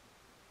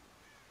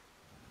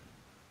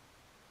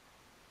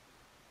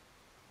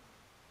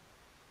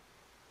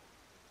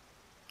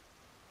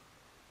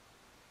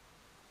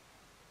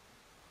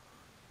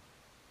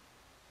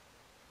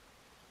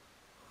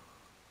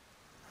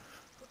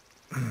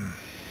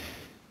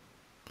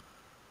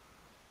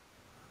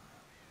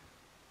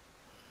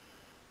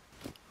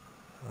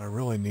 I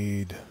really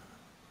need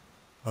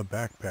a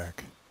backpack.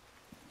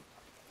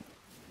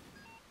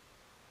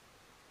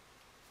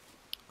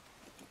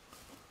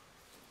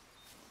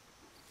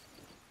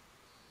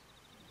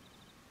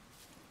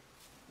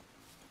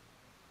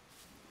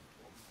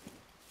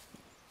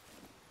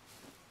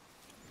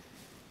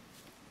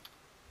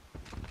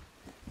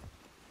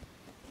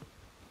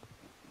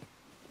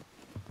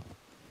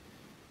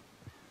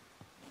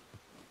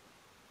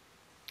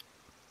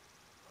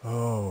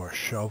 Oh, a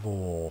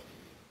shovel.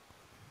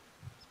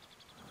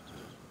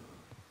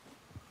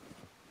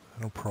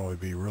 That'll probably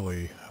be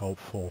really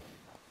helpful.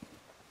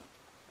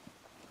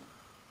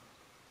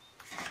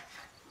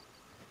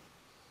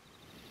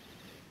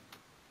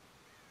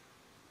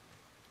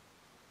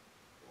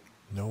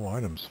 No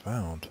items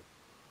found.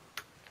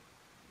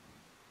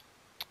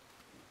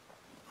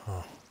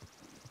 Huh.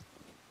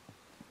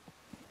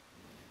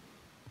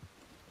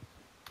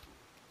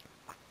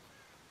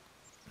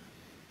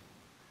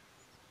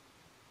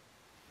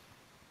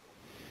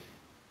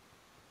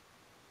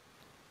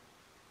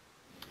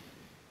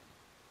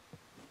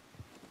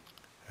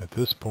 At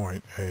this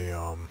point,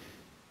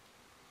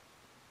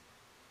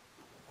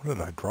 what did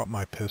I drop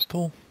my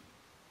pistol?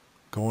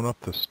 Going up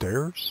the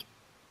stairs?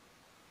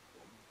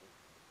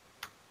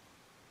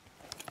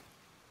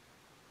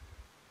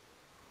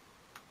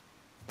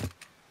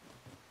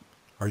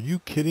 Are you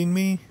kidding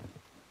me?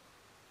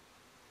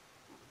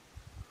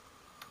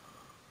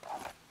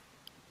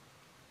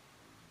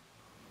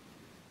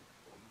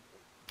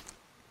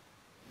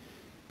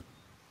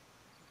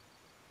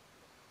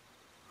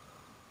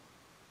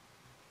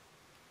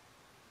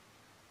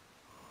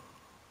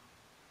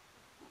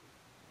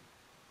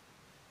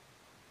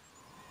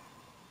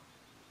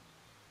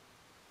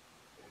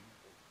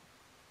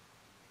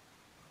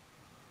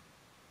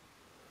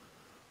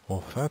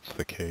 Well, if that's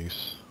the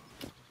case,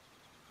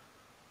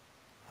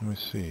 let me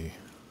see.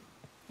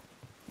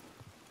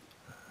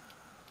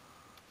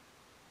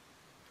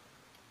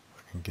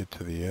 I can get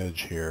to the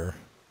edge here,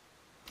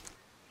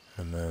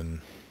 and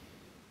then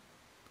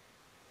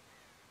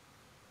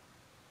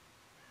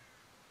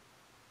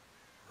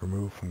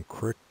remove from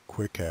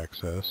quick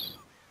access.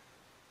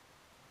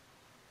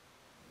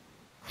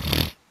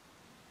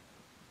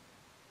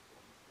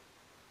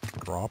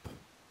 Drop.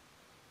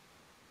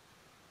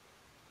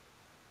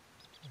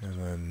 And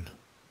then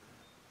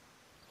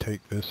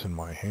take this in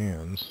my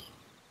hands.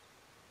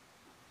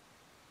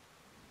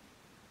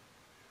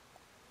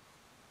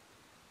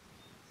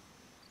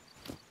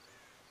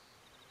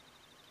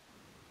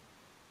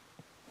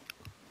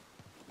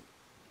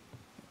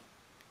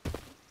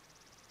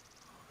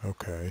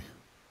 Okay.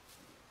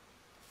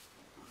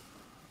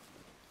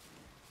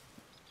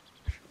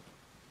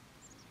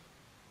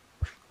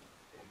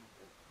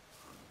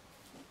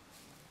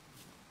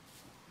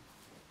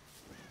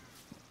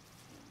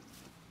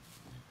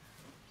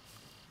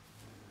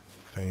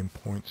 Fame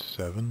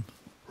 .7.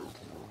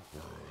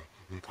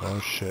 Oh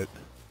shit.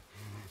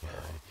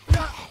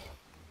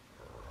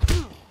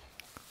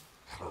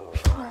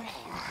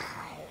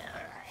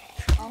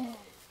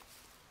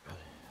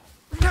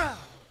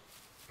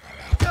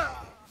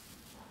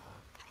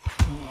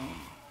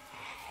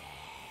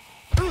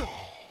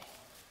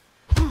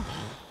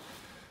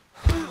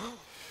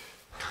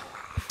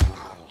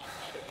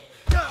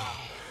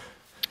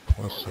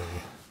 Let's see.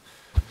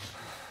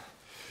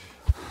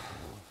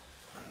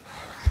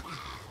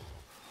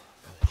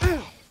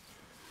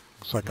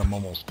 Looks like I'm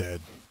almost dead.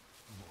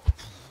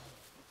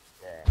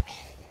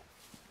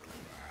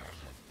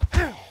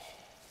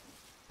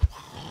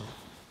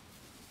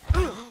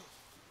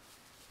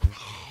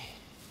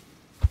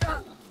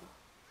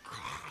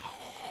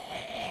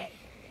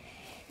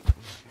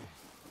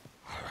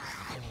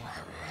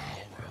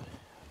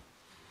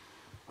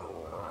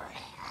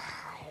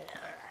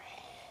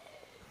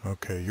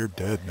 Okay, you're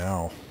dead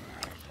now.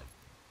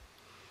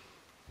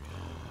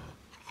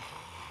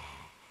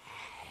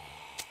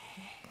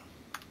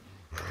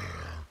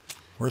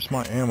 Where's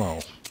my ammo?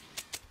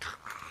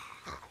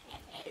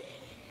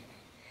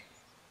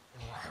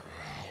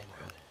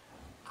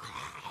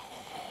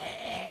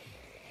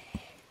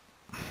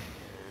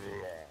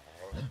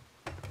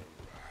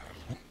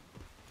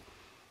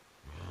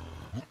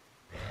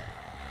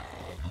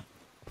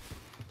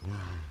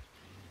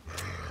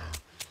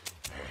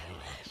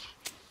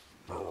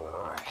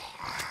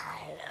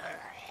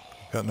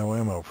 Got no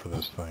ammo for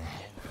this thing.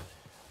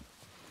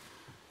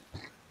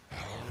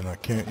 And I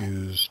can't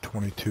use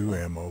 22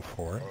 ammo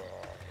for it.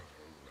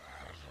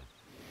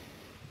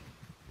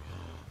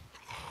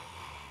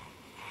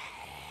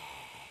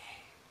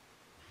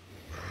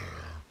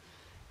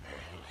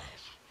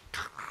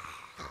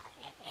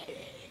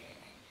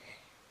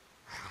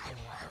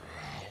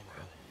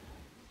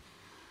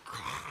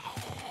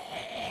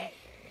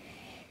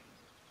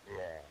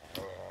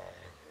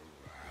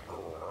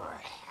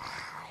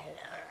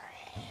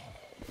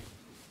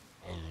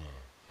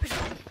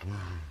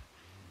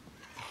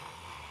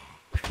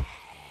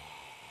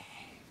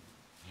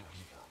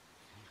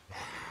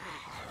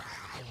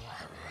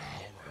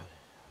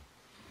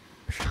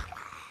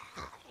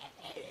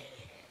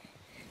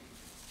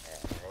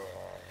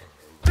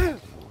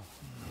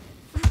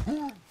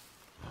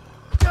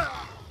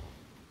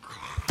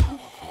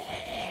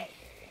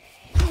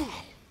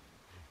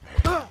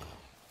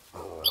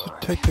 What's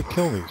it take to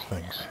kill these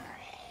things?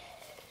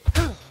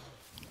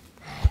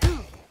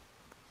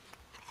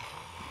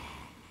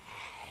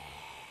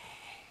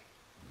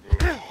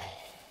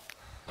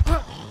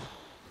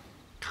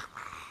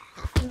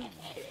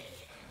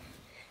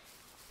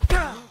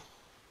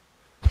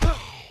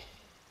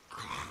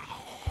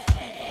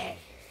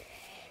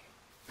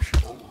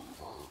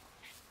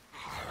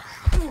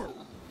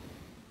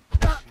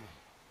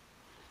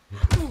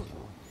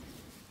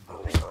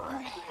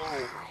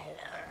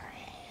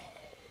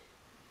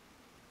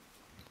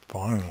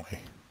 Finally.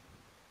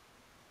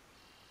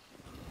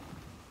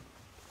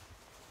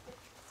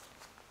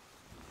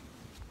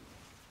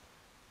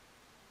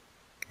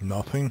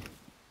 Nothing?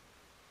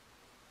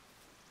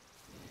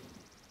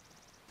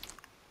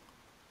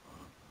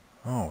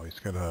 Oh, he's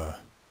got a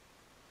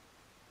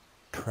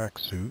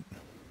tracksuit.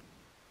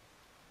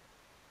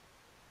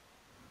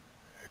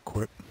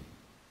 Equip.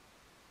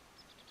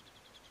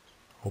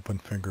 Open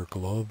finger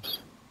gloves.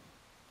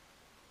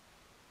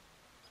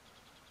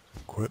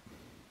 Equip.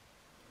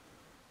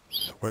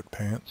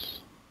 Sweatpants.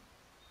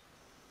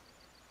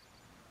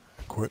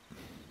 Equip.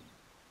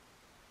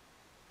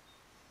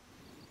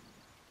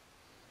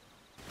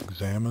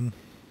 Examine.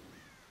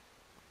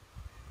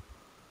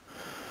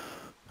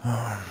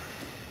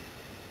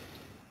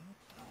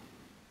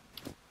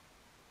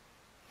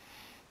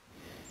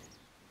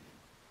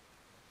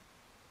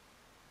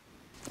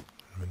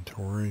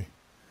 Inventory.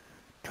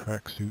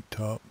 Tracksuit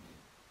top.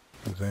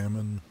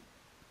 Examine.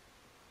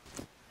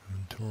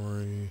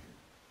 Inventory.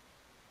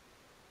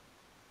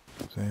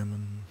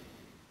 Examine.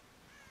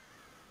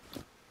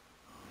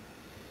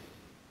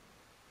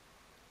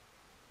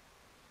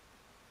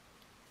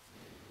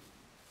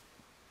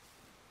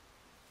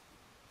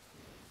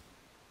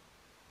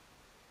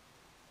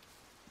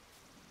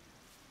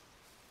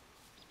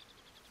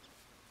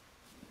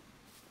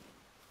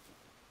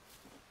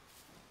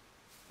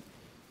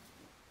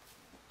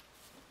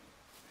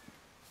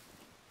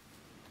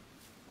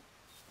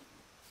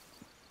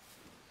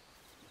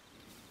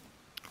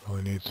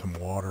 Really need some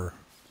water.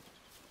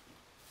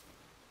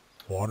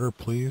 Water,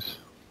 please.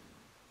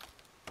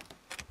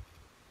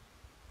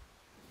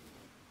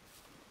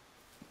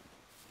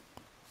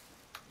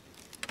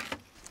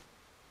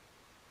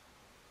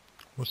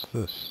 What's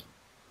this?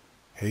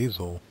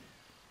 Hazel.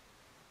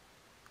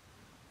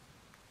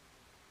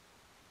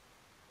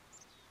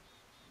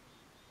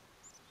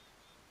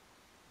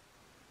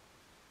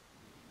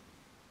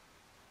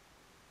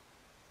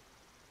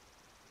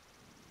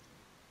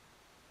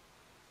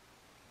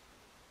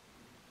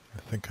 I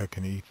think I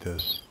can eat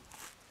this.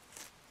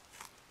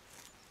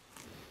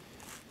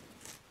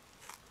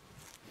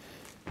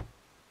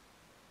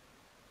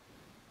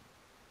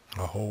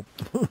 I hope.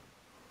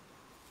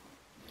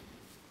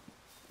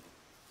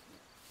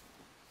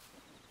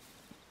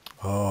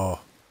 Oh,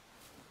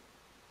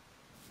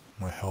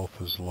 my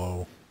health is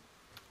low.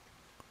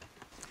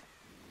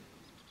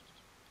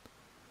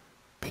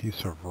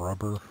 Piece of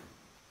rubber.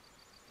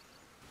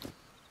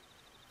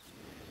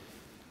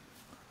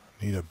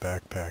 Need a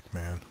backpack,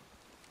 man.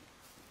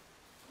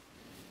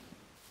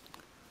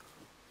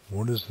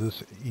 What is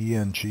this?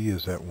 ENG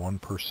is at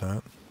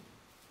 1%.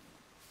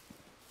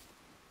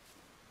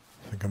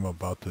 I think I'm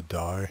about to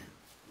die.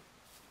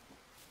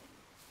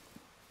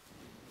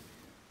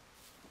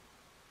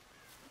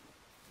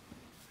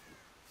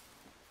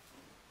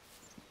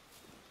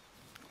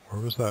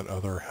 Where was that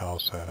other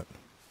house at?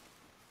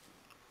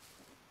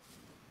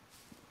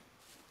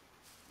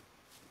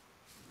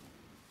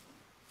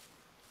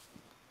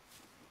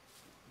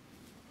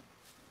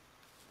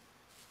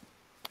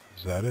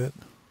 Is that it?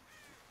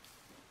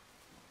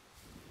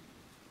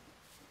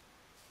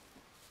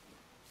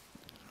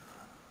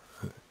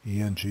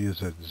 ENG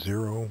is at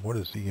 0. What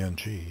is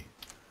ENG?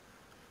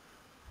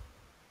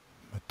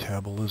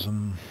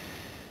 Metabolism.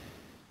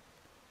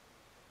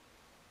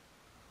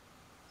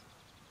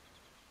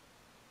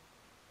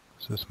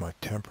 Is this my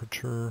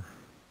temperature?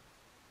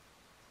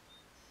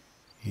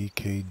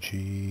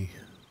 EKG.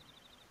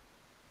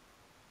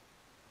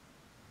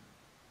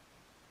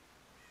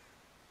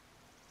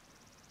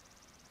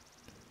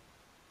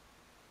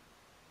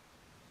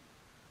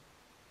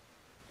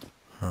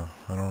 Huh,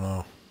 I don't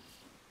know.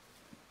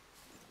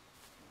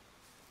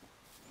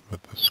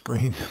 But the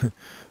screen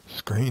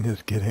screen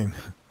is getting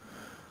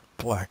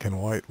black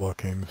and white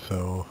looking,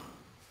 so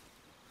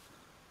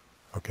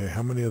okay,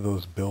 how many of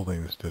those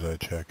buildings did I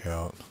check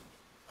out?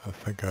 I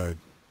think I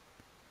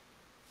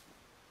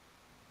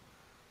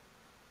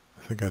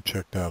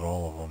checked out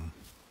all of them.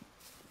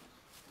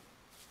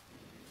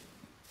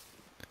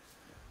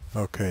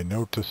 Okay,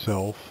 note to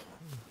self,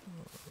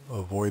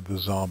 avoid the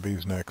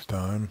zombies next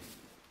time.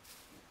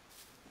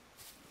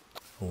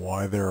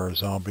 Why there are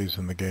zombies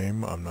in the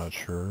game, I'm not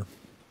sure.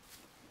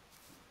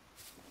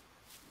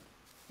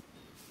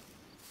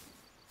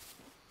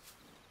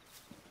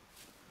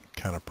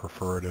 Kind of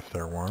prefer it if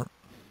there weren't.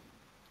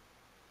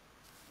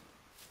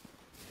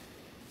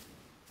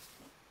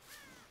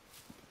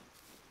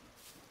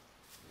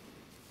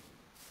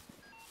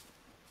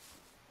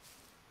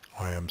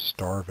 I am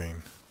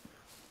starving.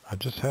 I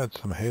just had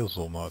some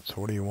hazelnuts.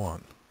 What do you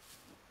want?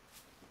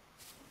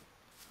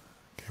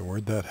 Okay,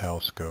 where'd that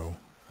house go?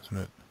 Isn't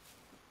it?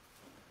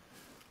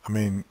 I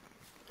mean,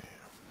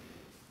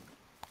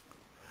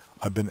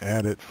 I've been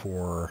at it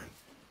for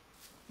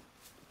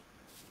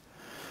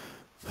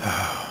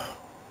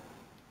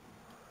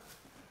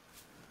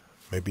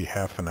maybe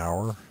half an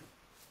hour,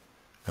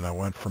 and I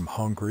went from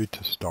hungry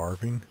to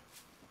starving.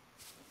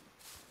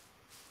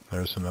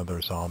 There's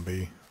another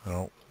zombie. I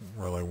don't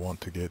really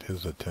want to get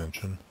his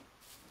attention.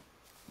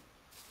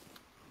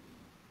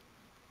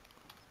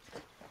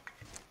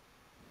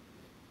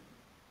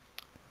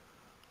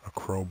 A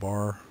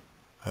crowbar,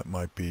 that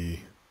might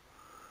be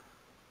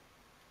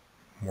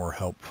more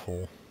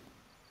helpful.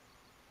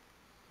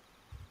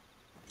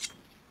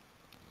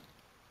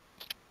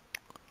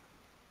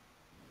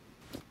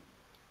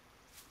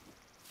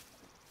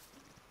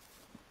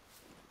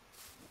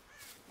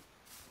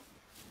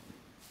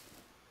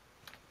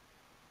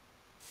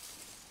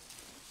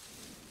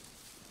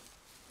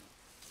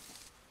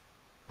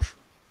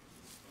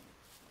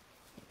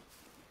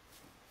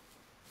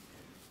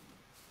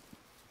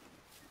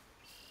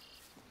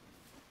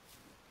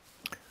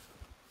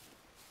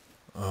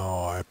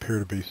 Oh, I appear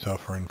to be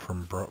suffering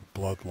from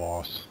blood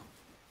loss.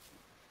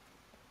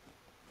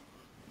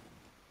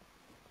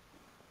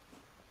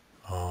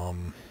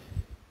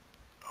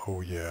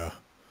 Oh yeah.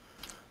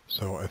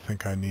 So I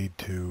think I need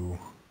to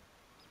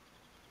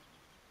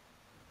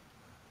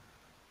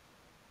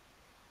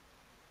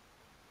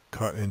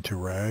cut into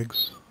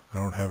rags. I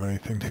don't have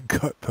anything to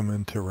cut them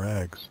into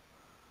rags.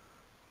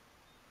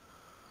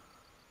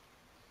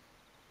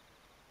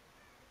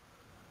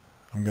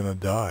 I'm gonna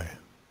die.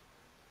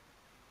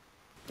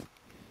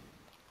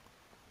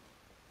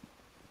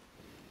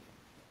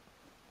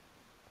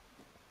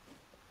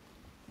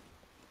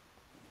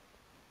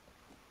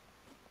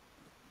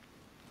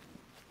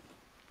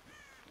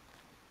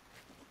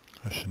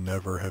 I should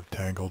never have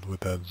tangled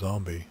with that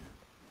zombie.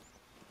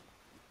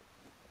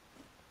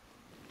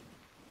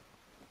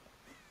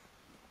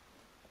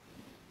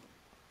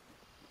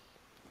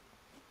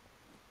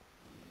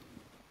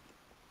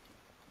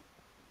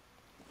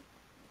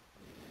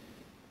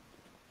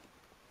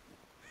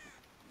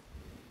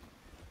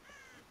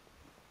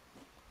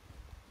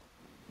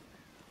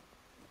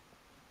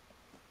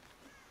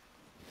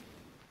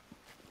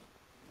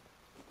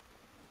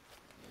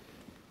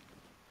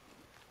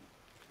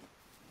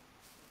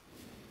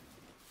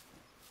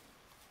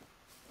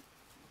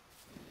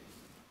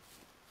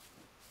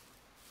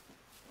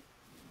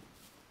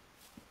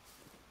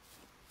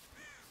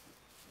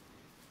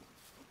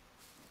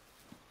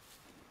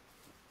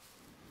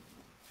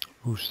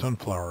 Ooh,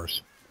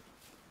 sunflowers.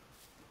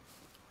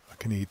 I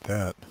can eat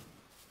that.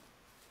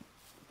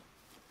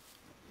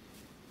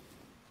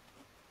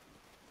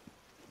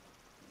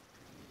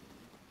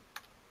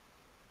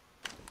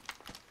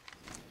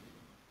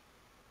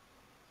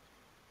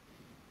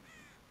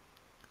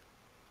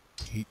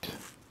 Eat.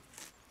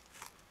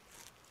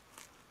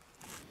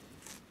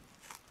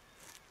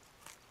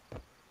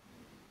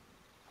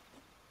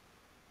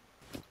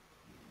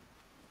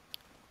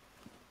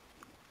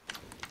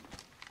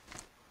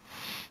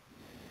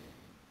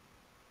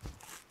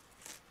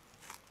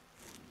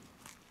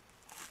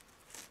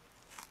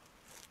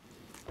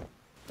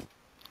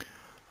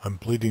 I'm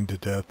bleeding to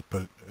death,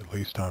 but at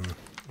least I'm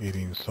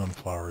eating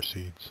sunflower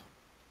seeds.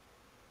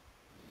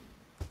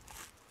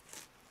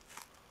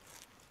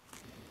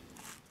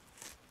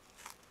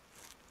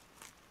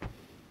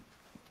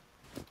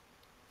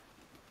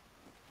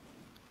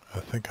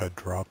 think I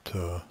dropped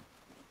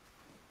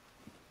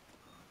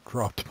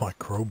my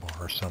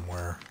crowbar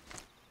somewhere.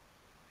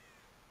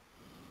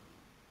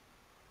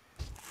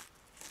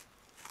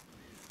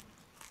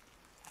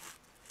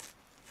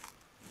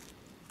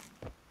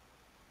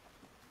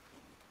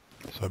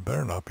 So I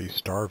better not be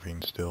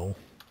starving still.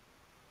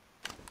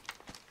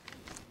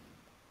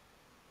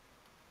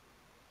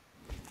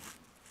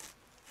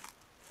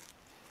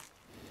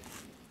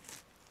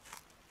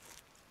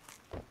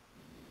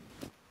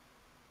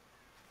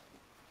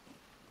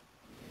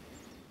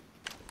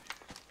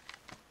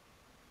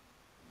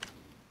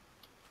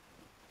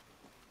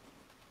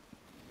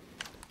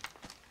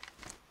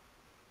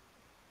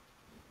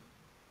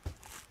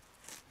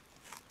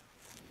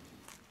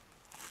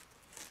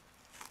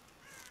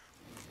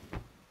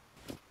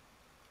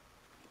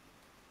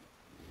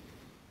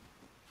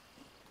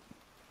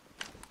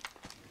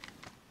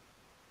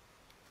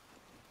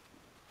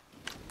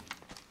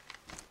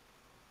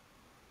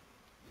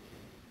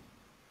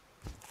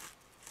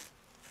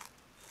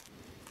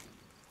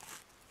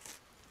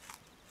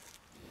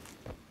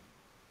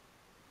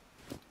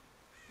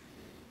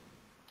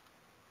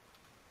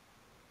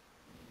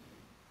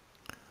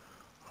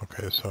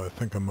 Okay, so I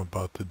think I'm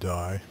about to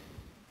die.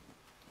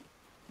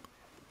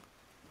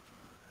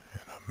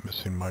 And I'm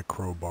missing my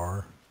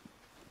crowbar.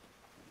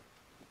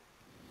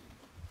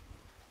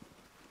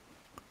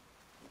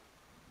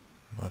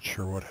 Not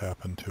sure what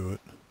happened to it.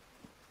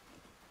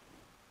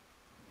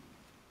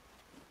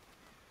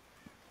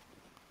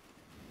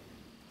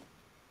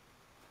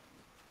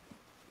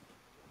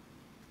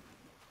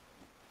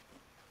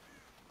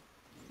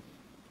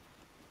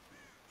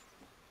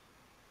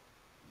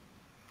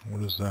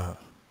 What is that?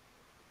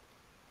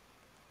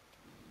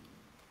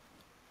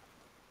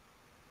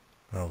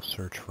 Oh,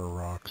 search for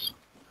rocks.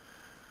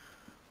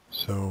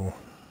 So,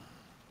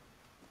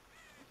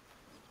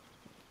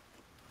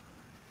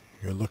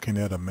 you're looking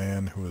at a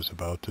man who is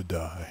about to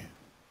die.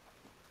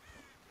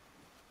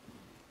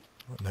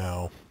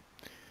 Now,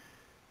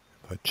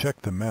 if I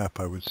check the map,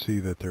 I would see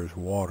that there's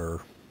water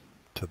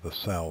to the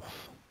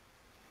south.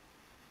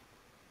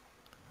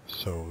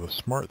 So the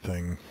smart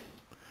thing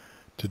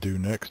to do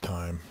next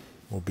time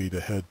will be to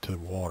head to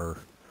water.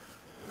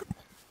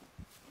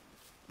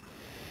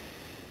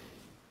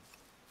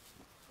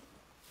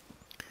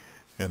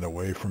 And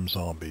away from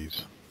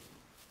zombies.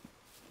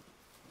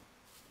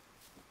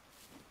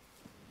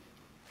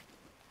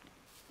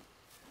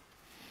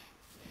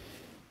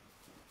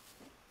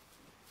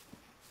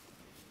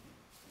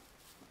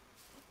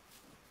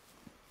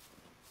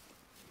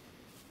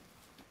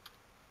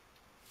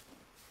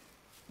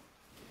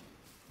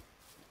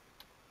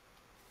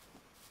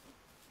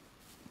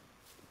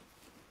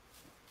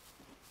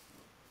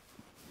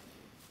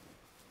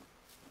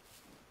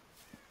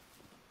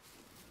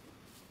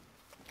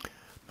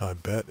 I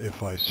bet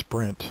if I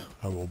sprint,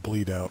 I will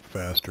bleed out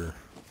faster.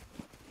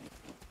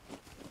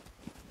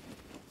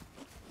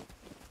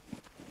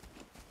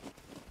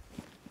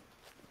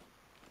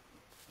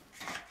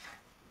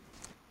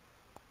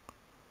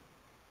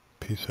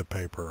 Piece of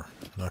paper,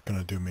 not going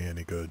to do me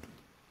any good.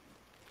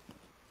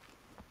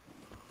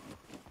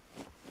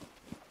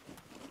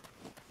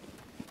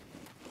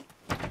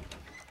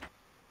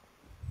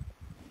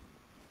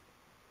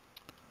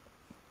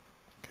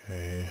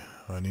 Okay,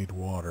 I need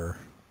water.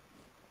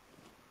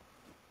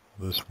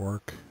 Will this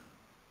work?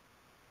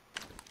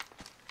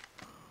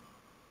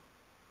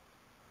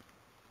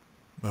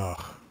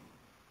 Ugh.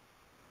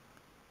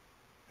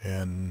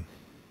 And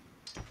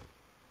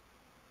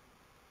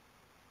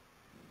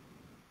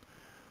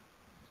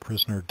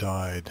prisoner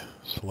died.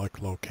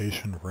 Select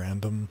location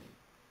random.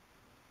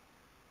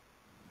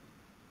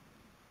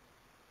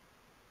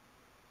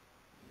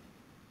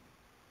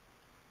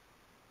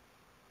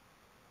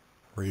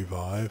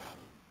 Revive.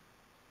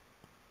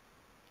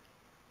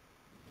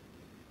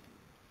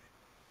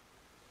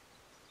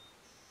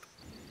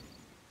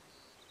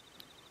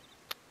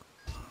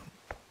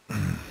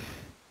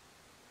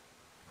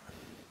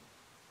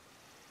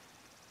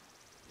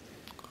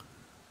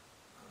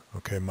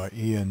 Okay, my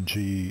ENG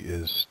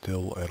is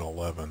still at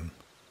 11.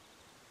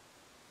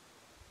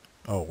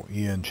 Oh,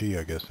 ENG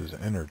I guess is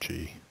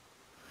energy.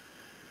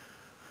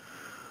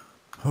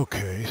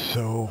 Okay,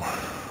 so...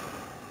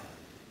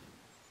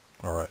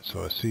 Alright,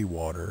 so I see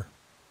water.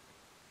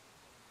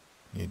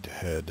 Need to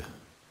head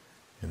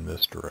in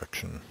this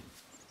direction.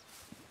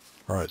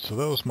 Alright, so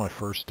that was my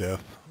first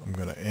death. I'm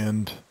going to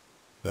end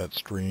that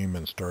stream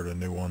and start a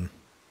new one.